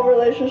knows my whole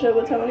relationship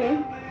with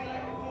Tony.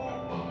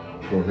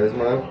 Who's his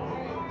mom?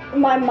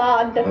 My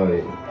mod. Oh,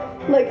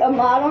 yeah. Like, a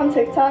mod on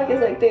TikTok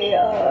is like they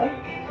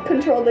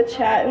control the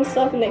chat and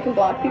stuff and they can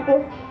block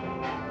people.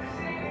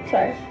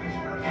 Sorry.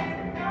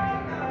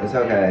 It's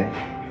okay.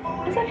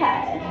 It's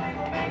okay.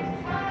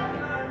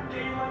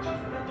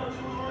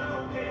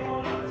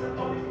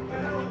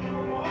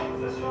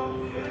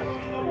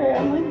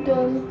 Alright, I'm like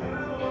done.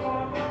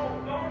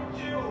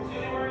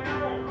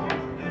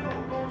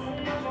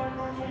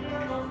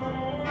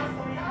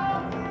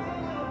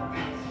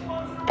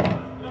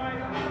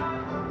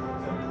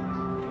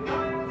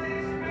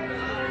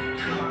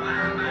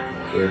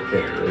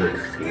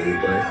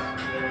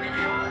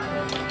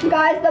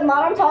 Guys, the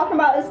mod I'm talking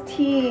about is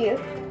T.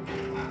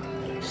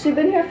 She's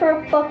been here for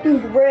a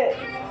fucking grip.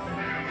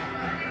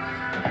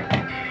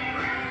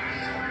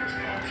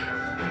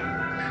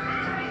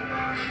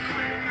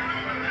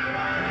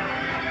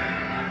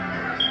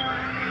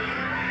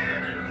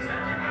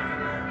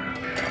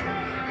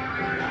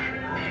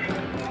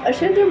 I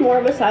should do more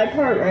of a side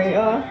part, right,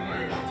 y'all?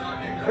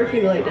 Or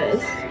keep it like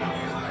this.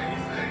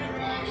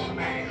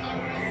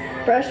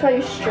 Brush while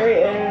you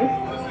straighten.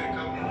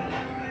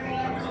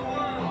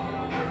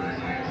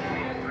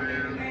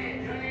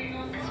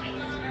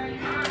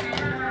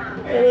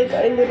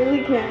 I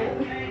literally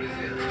can't.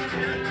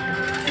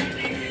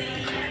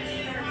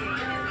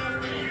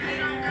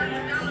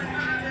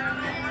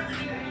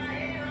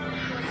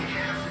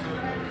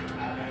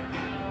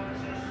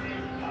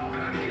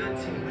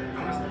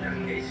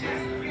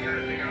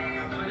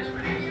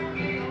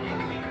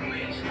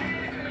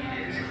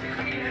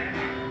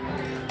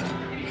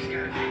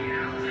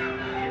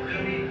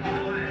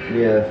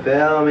 Yeah,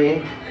 feel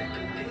me?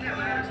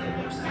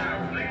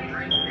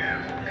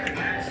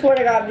 Swear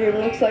to God, dude,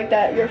 looks like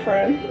that your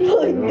friend.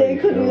 Like, they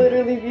could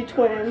literally be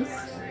twins.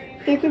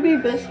 They could be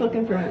best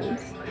fucking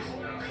friends.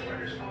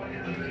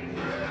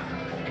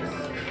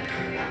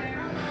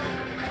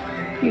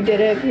 You did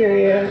it,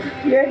 period.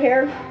 Your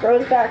hair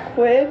grows back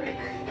quick.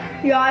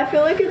 Yeah, I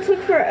feel like it took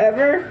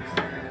forever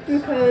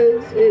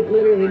because it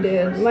literally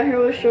did. My hair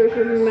was short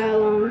for me mad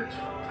long.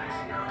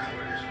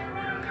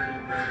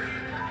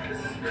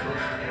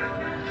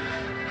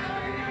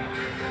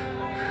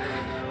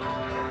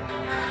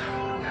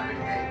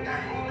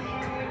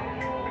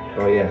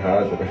 Oh yeah,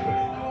 how's it?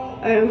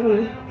 I am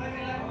coming.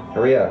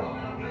 Hurry up.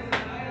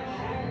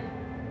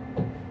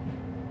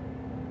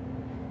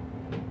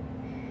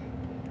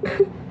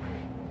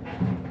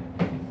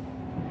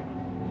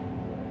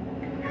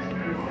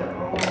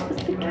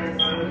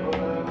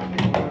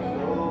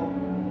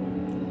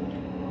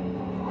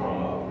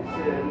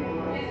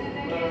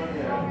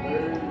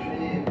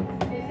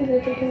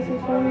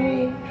 For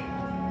me,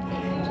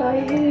 try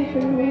it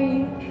for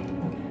me.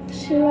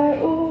 She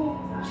like ooh,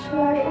 she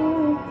like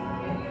ooh.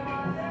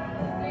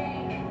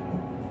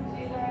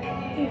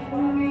 For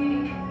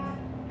me.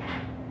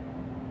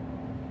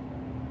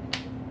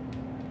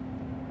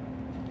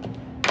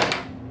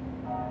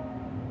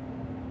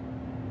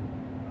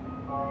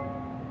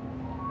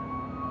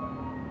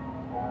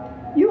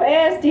 You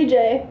ass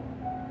DJ.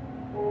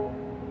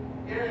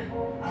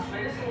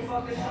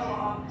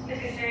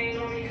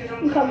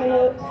 I'm coming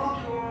up.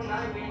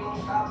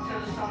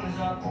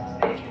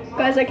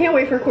 Guys, I can't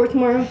wait for court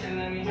tomorrow.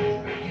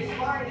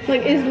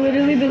 Like, it's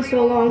literally been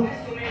so long.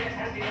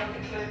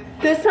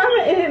 This time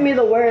it hit me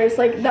the worst.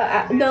 Like,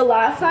 the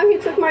last time he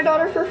took my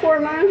daughter for 4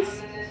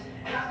 months,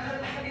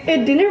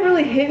 it didn't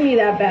really hit me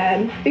that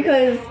bad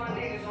because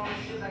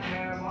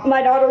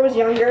my daughter was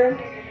younger.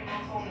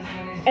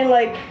 And,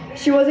 like,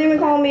 she wasn't even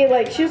calling me,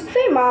 like, she used to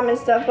say mom and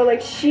stuff, but,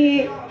 like,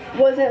 she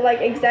wasn't,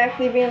 like,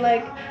 exactly being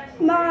like,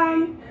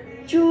 Mom,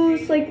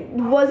 Juice, like,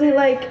 wasn't,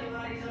 like,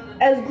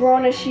 as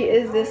grown as she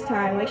is this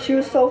time. Like, she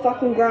was so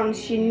fucking grown.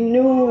 She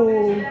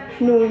knew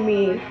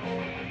me.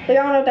 Like, I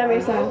don't know if that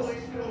makes sense.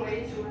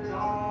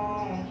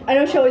 I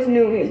know she always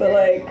knew me, but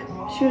like,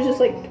 she was just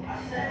like,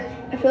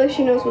 I feel like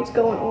she knows what's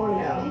going on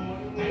now.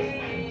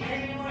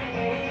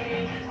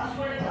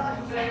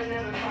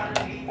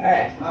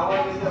 Alright.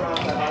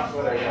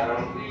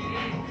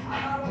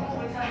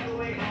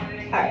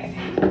 Alright.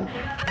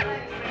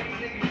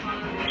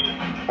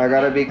 I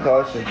gotta be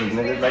cautious, these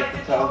niggas like to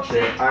talk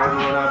shit. I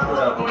remember when I put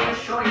up on my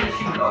shorty and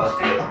she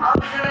lost it.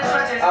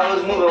 I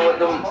was moving with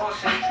them,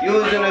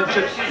 using a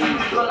trip.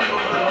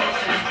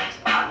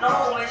 I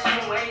know it's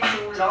been way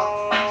too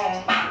long.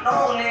 I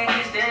know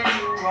niggas did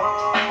you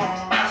wrong.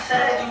 I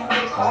said you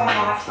could call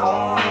my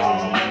phone.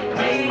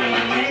 Baby.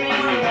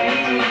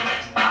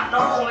 I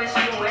know it's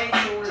been way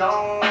too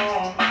long.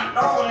 I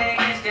know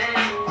niggas did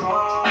you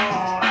wrong.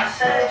 I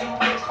said you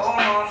could call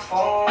my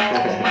phone.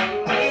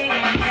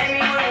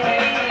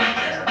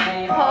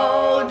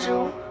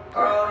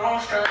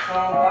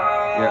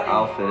 Your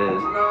outfit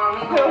is. No,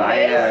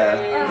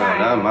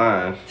 not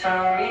mine.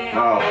 My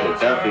outfit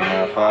definitely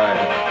not fire.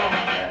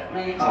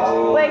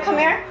 Oh. Wait, come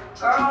here.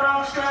 Slap my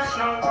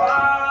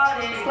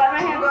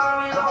hand. I'm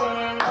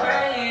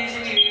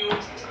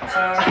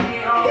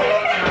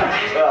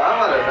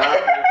gonna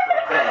die.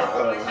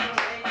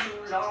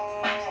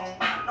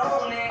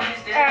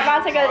 Alright,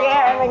 about to go.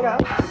 Yeah, here we go.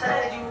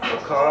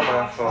 Call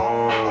my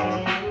phone.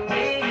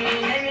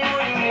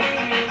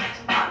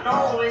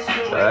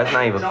 That's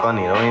not even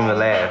funny. Don't even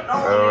laugh.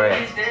 Alright.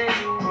 It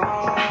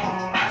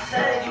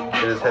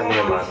just hit me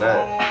in my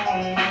nuts.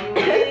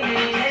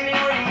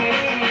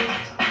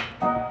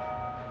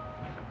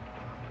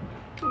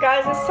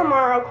 Guys, it's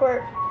tomorrow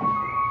court.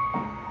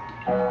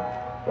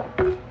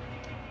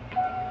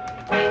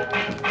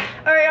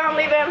 Alright, I'm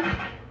leaving.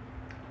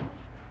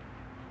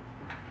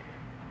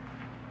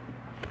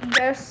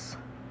 Just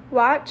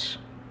watch.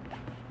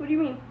 What do you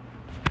mean?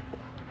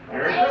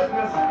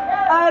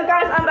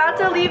 Guys, I'm about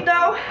to leave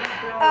though.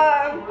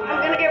 I'm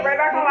gonna get right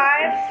back on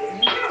live.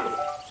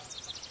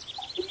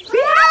 Be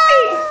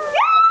happy!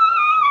 Yay!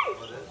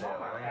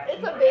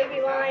 It's a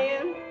baby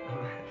lion.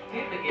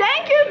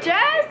 Thank you,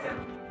 Jess!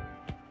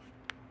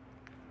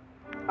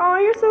 Oh,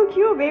 you're so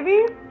cute,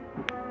 baby.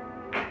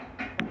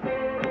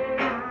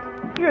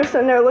 You're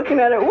sitting there looking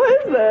at it. What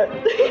is that?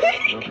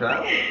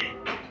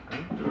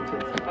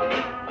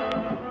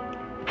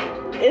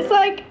 It's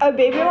like a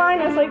baby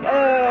lion. It's like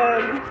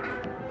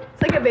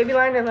a baby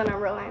lion and a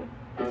number line.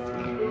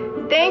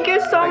 Thank you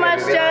so much,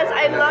 Jess.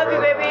 I love you,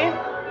 baby.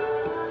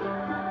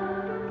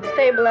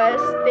 Stay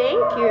blessed.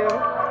 Thank you.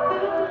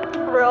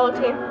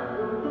 Royalty.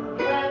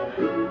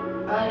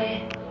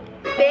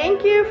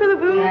 Thank you for the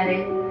boot.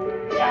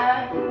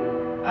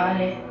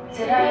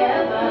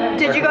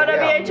 Did you go to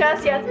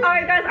VHS? Yes.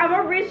 Alright, guys, I'm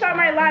gonna restart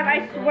my live.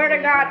 I swear to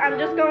God, I'm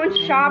just going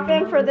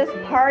shopping for this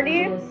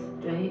party.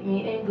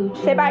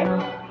 Say bye.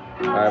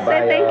 Right,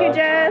 say thank you,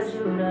 Jess.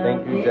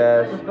 Thank you,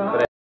 Jess.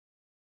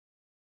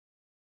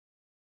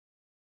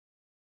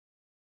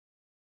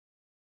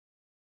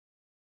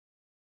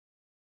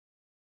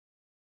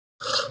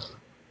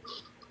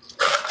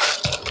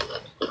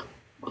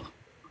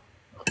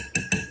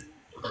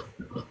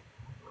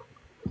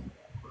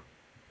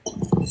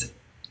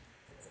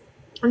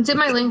 It's in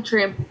my link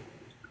tree.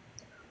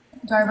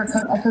 Do I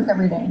cook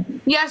every day?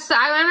 Yes, the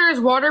eyeliner is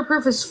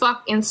waterproof as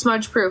fuck and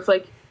smudge proof.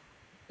 Like,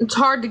 it's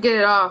hard to get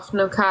it off,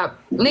 no cap.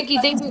 Nikki,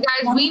 thank you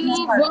guys. We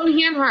need one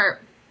hand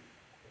heart.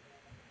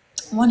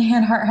 One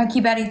hand heart.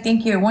 Haki Betty,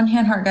 thank you. One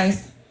hand heart,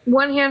 guys.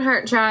 One hand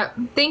heart, chat.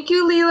 Thank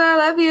you, Leela.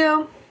 Love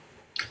you.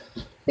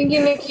 Thank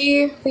you,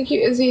 Nikki. Thank you,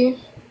 Izzy.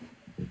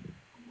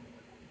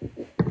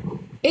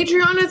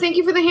 Adriana, thank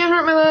you for the hand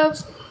heart, my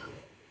love.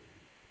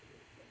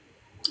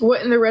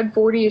 What in the red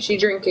 40 is she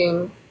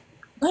drinking?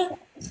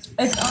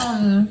 It's,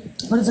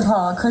 what is it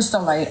called?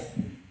 Crystal Light.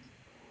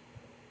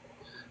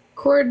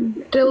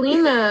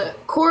 Cordelia,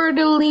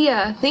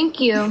 thank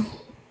you.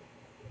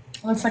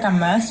 Looks like a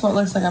mess. What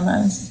looks like a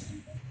mess?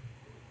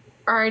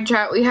 Alright,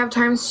 chat, we have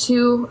times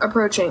 2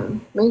 approaching.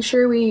 Make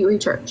sure we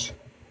recharge.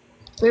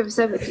 We have a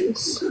 7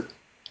 piece.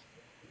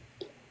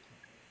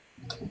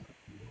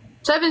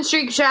 7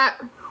 streak,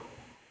 chat.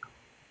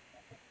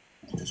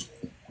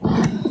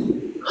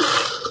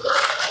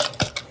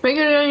 Thank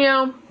you,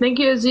 Danielle. Thank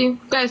you, Izzy.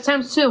 Guys,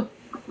 times 2.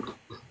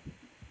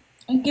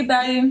 Thank you,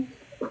 Betty.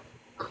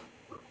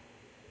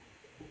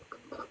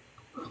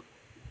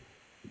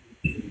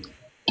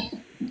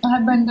 Hi,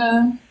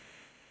 Brenda.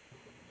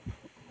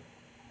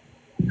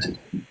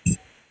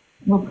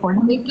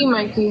 Reporting. Thank you,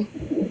 Mikey.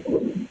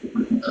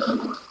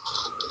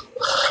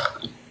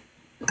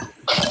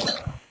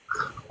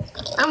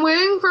 I'm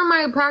waiting for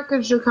my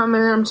package to come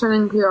in. I'm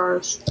sending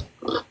PRs.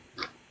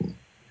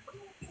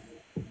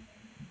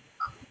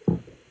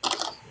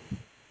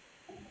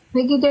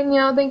 Thank you,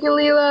 Danielle. Thank you,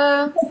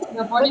 Leela.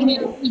 Reporting me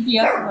to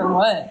CPS or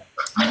what?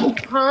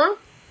 Huh?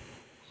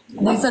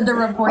 They said they're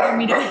reporting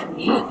me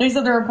to. They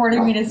said they're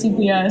reporting me to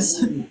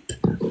CPS.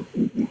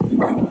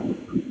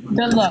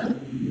 Good luck.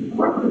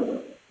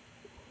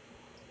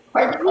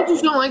 I people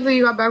just don't like that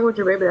you got back with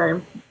your baby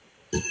daddy.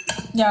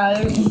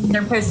 Yeah,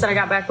 they're pissed that I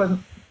got back with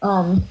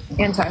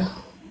anti.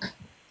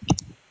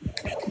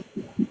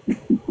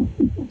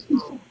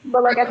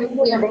 But like at the end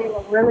of the day,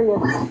 like, really,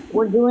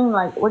 we're doing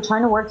like we're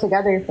trying to work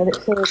together for the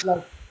kids.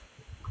 Like,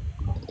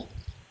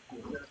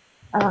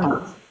 I don't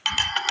know.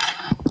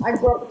 I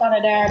grew up without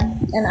a dad,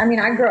 and I mean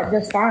I grew up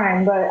just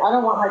fine, but I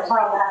don't want my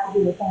child to have to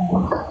do the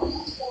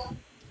same.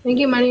 Thank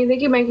you, Money.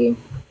 Thank you, Mikey.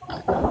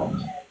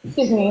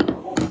 Excuse me.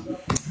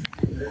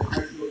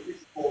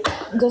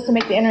 Just to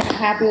make the internet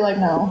happy, like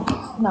no,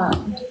 it's not.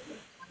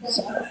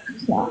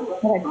 It's not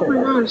what I Oh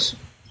my gosh.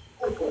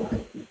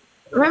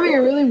 I'm having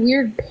a really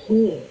weird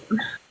pain.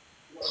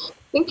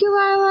 Thank you,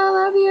 Lila. I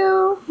love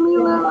you.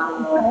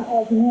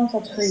 Lila. You know,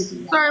 that's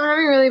crazy. Sorry, I'm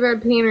having really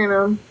bad pain right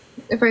now.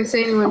 If I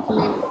say anyone for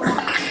me.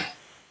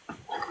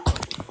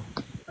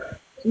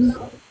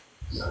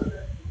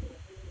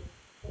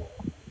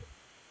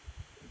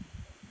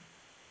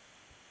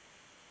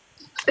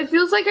 It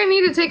feels like I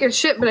need to take a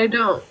shit, but I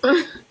don't.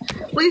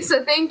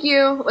 Lisa, thank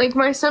you. Like,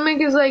 my stomach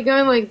is, like,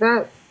 going like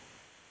that.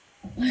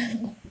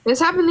 This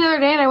happened the other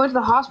day, and I went to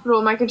the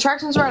hospital. My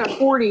contractions are at a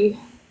 40.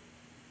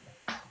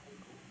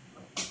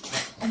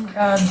 Oh my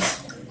god.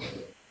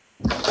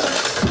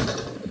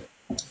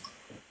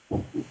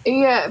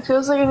 Yeah, it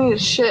feels like I need a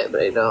shit,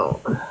 but I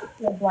don't.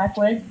 The black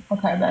wig?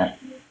 Okay, I bet.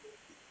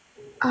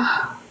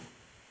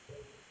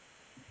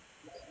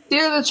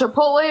 Either the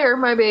Chipotle or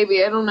my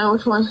baby. I don't know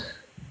which one.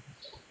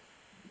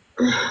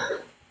 Oh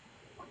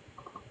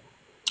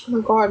my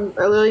god,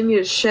 I really need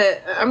a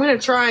shit. I'm gonna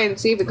try and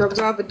see if it comes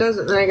off. If it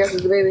doesn't, then I guess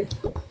it's the baby.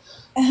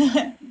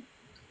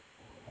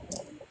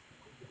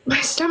 My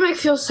stomach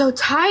feels so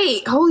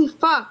tight. Holy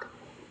fuck.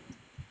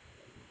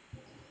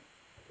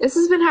 This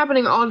has been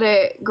happening all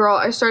day, girl.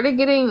 I started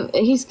getting,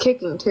 he's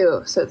kicking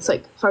too, so it's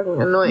like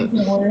fucking annoying.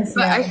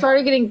 But I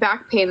started getting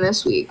back pain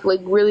this week, like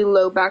really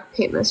low back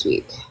pain this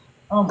week.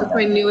 Oh That's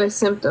my newest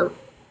symptom.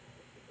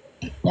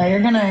 Yeah,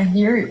 you're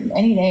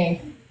any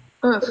day.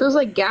 Oh, it feels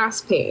like gas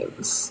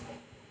pains.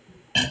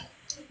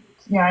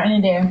 Yeah,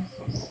 any day.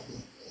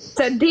 It's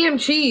that damn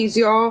cheese,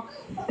 y'all.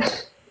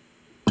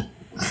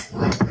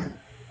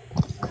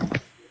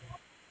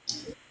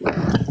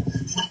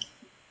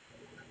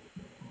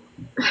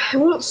 It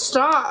won't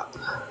stop.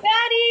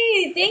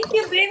 Maddie, thank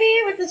you,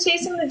 baby, with the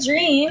chasing the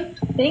dream.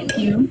 Thank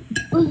you.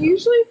 Well,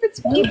 usually if it's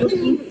pain,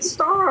 it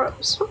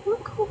stops. Oh my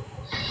god.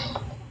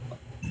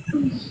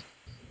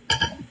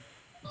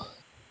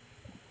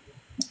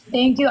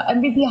 Thank you,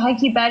 MVP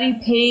Heike, Batty,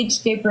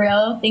 Paige,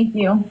 Gabrielle. Thank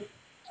you.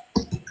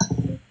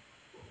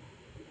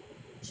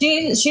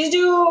 She's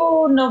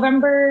due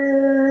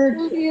November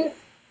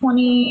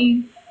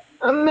 20.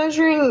 I'm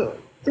measuring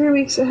 3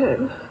 weeks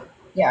ahead.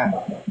 Yeah.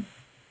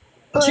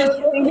 She's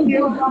thank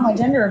you on my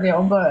gender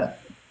reveal, but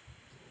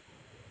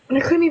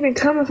I couldn't even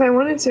come if I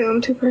wanted to.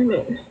 I'm too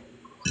pregnant.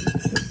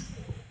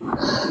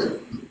 I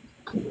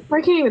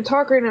can't even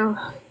talk right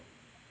now.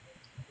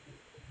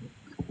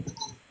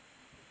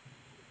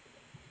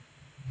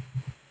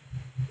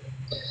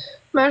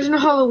 Imagine a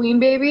Halloween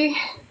baby.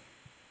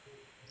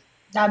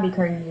 that'd be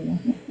crazy.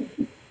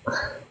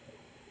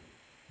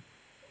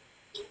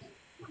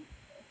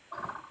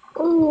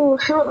 Oh,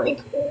 I don't like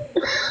it.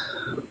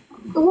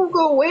 It won't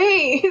go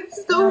away.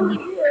 It's still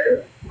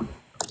here.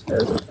 You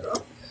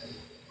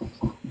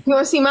want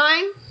to see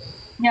mine?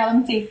 Yeah, let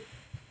me see.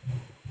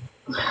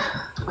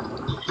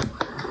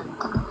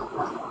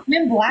 I'm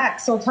in black,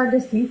 so it's hard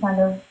to see, kind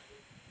of.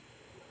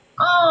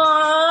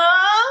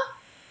 Aww.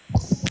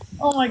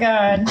 Oh my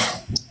god.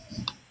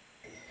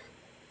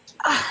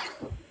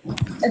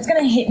 It's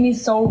gonna hit me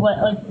so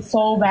like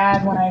so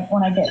bad when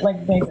I get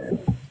like bigger.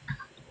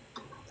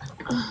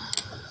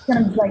 It's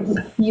gonna like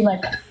just be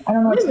like I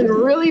don't know. I'm in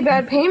really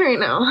bad pain right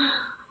now.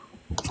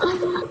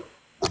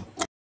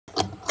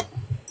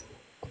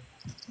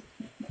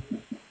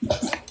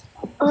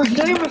 Oh, I feel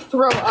like I'm gonna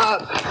throw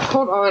up.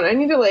 Hold on, I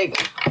need to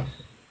like.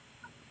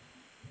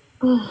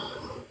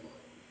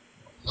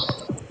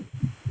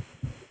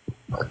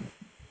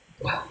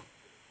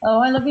 Oh,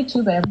 I love you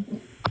too, babe.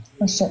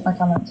 Oh shit, my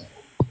comments.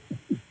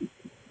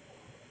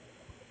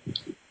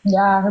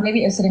 Yeah, her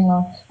baby is sitting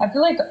low. I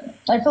feel like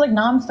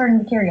now I'm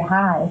starting to carry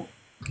high.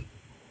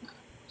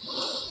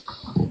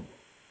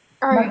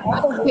 Alright.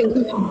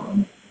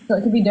 So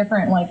it could be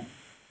different, like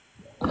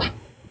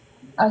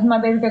as my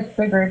baby gets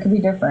bigger, it could be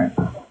different.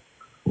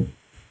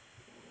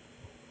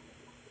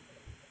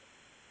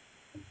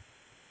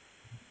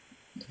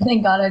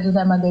 Thank God I just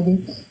had my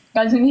baby.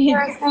 Guys, we need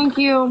Yes, thank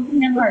you.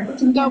 hand hearts.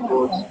 2 hand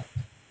Doubles. hearts.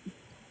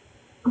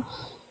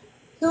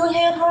 2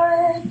 hand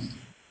hearts.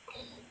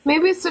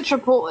 Maybe it's the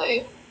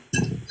Chipotle.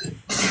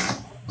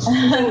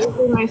 It's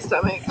in my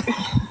stomach.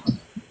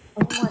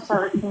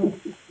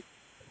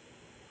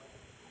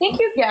 Thank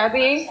you,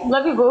 Gabby.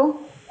 Love you, boo.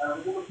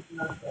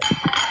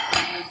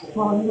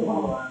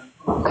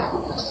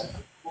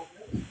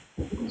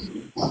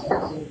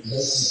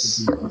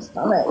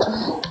 Stomach.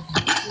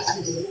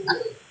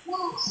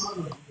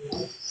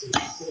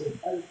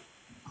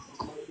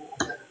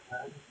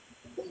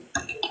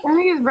 I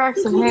think it's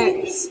Braxton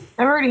Hicks.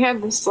 I've already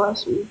had this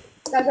last week.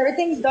 Guys,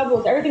 everything's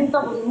doubles. Everything's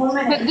doubles. 1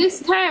 minute. But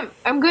this time,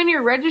 I'm going to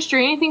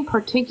registry anything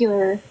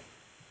particular.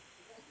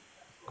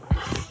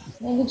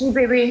 Thank you,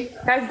 baby.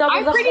 Guys,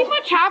 doubles. I pretty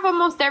much have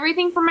almost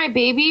everything for my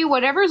baby.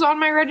 Whatever's on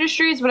my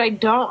registry is what I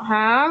don't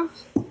have.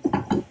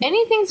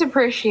 Anything's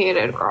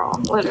appreciated, girl.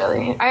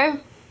 Literally. I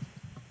have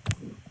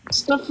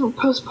stuff for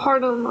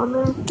postpartum on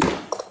there.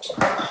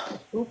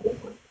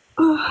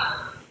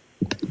 I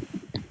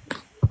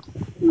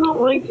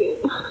don't like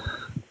it.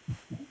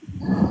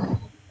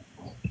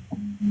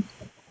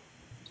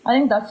 I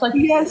think that's like.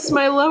 Yes,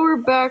 my lower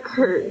back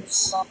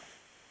hurts.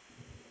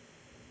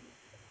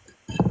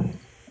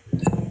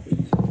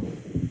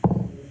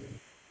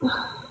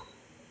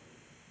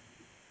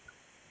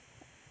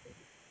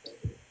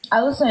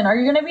 Listen, are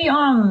you gonna be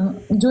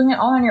doing it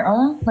all on your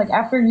own? Like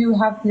after you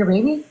have your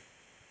baby?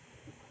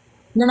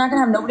 You're not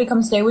gonna have nobody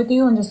come stay with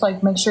you and just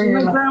like make sure you're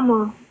My like,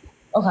 grandma.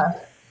 okay.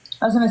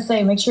 I was gonna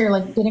say make sure you're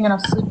like getting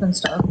enough sleep and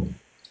stuff.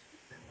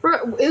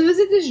 Bro, was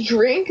it this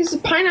drink? It's a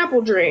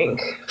pineapple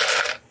drink.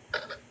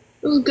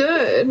 It was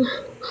good.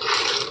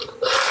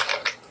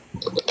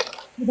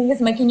 You think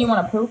it's making you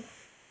want to poop?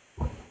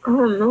 I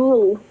don't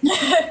know.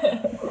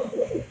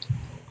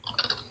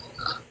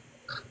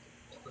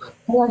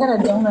 Oh, I got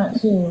a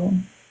donut too.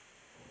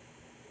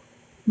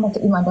 I'm about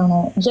to eat my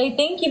donut. Jay,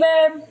 thank you,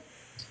 babe.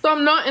 So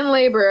I'm not in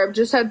labor. I've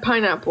just had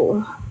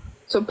pineapple.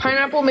 So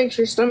pineapple makes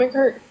your stomach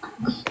hurt.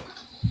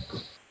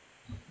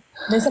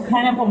 There's a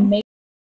pineapple make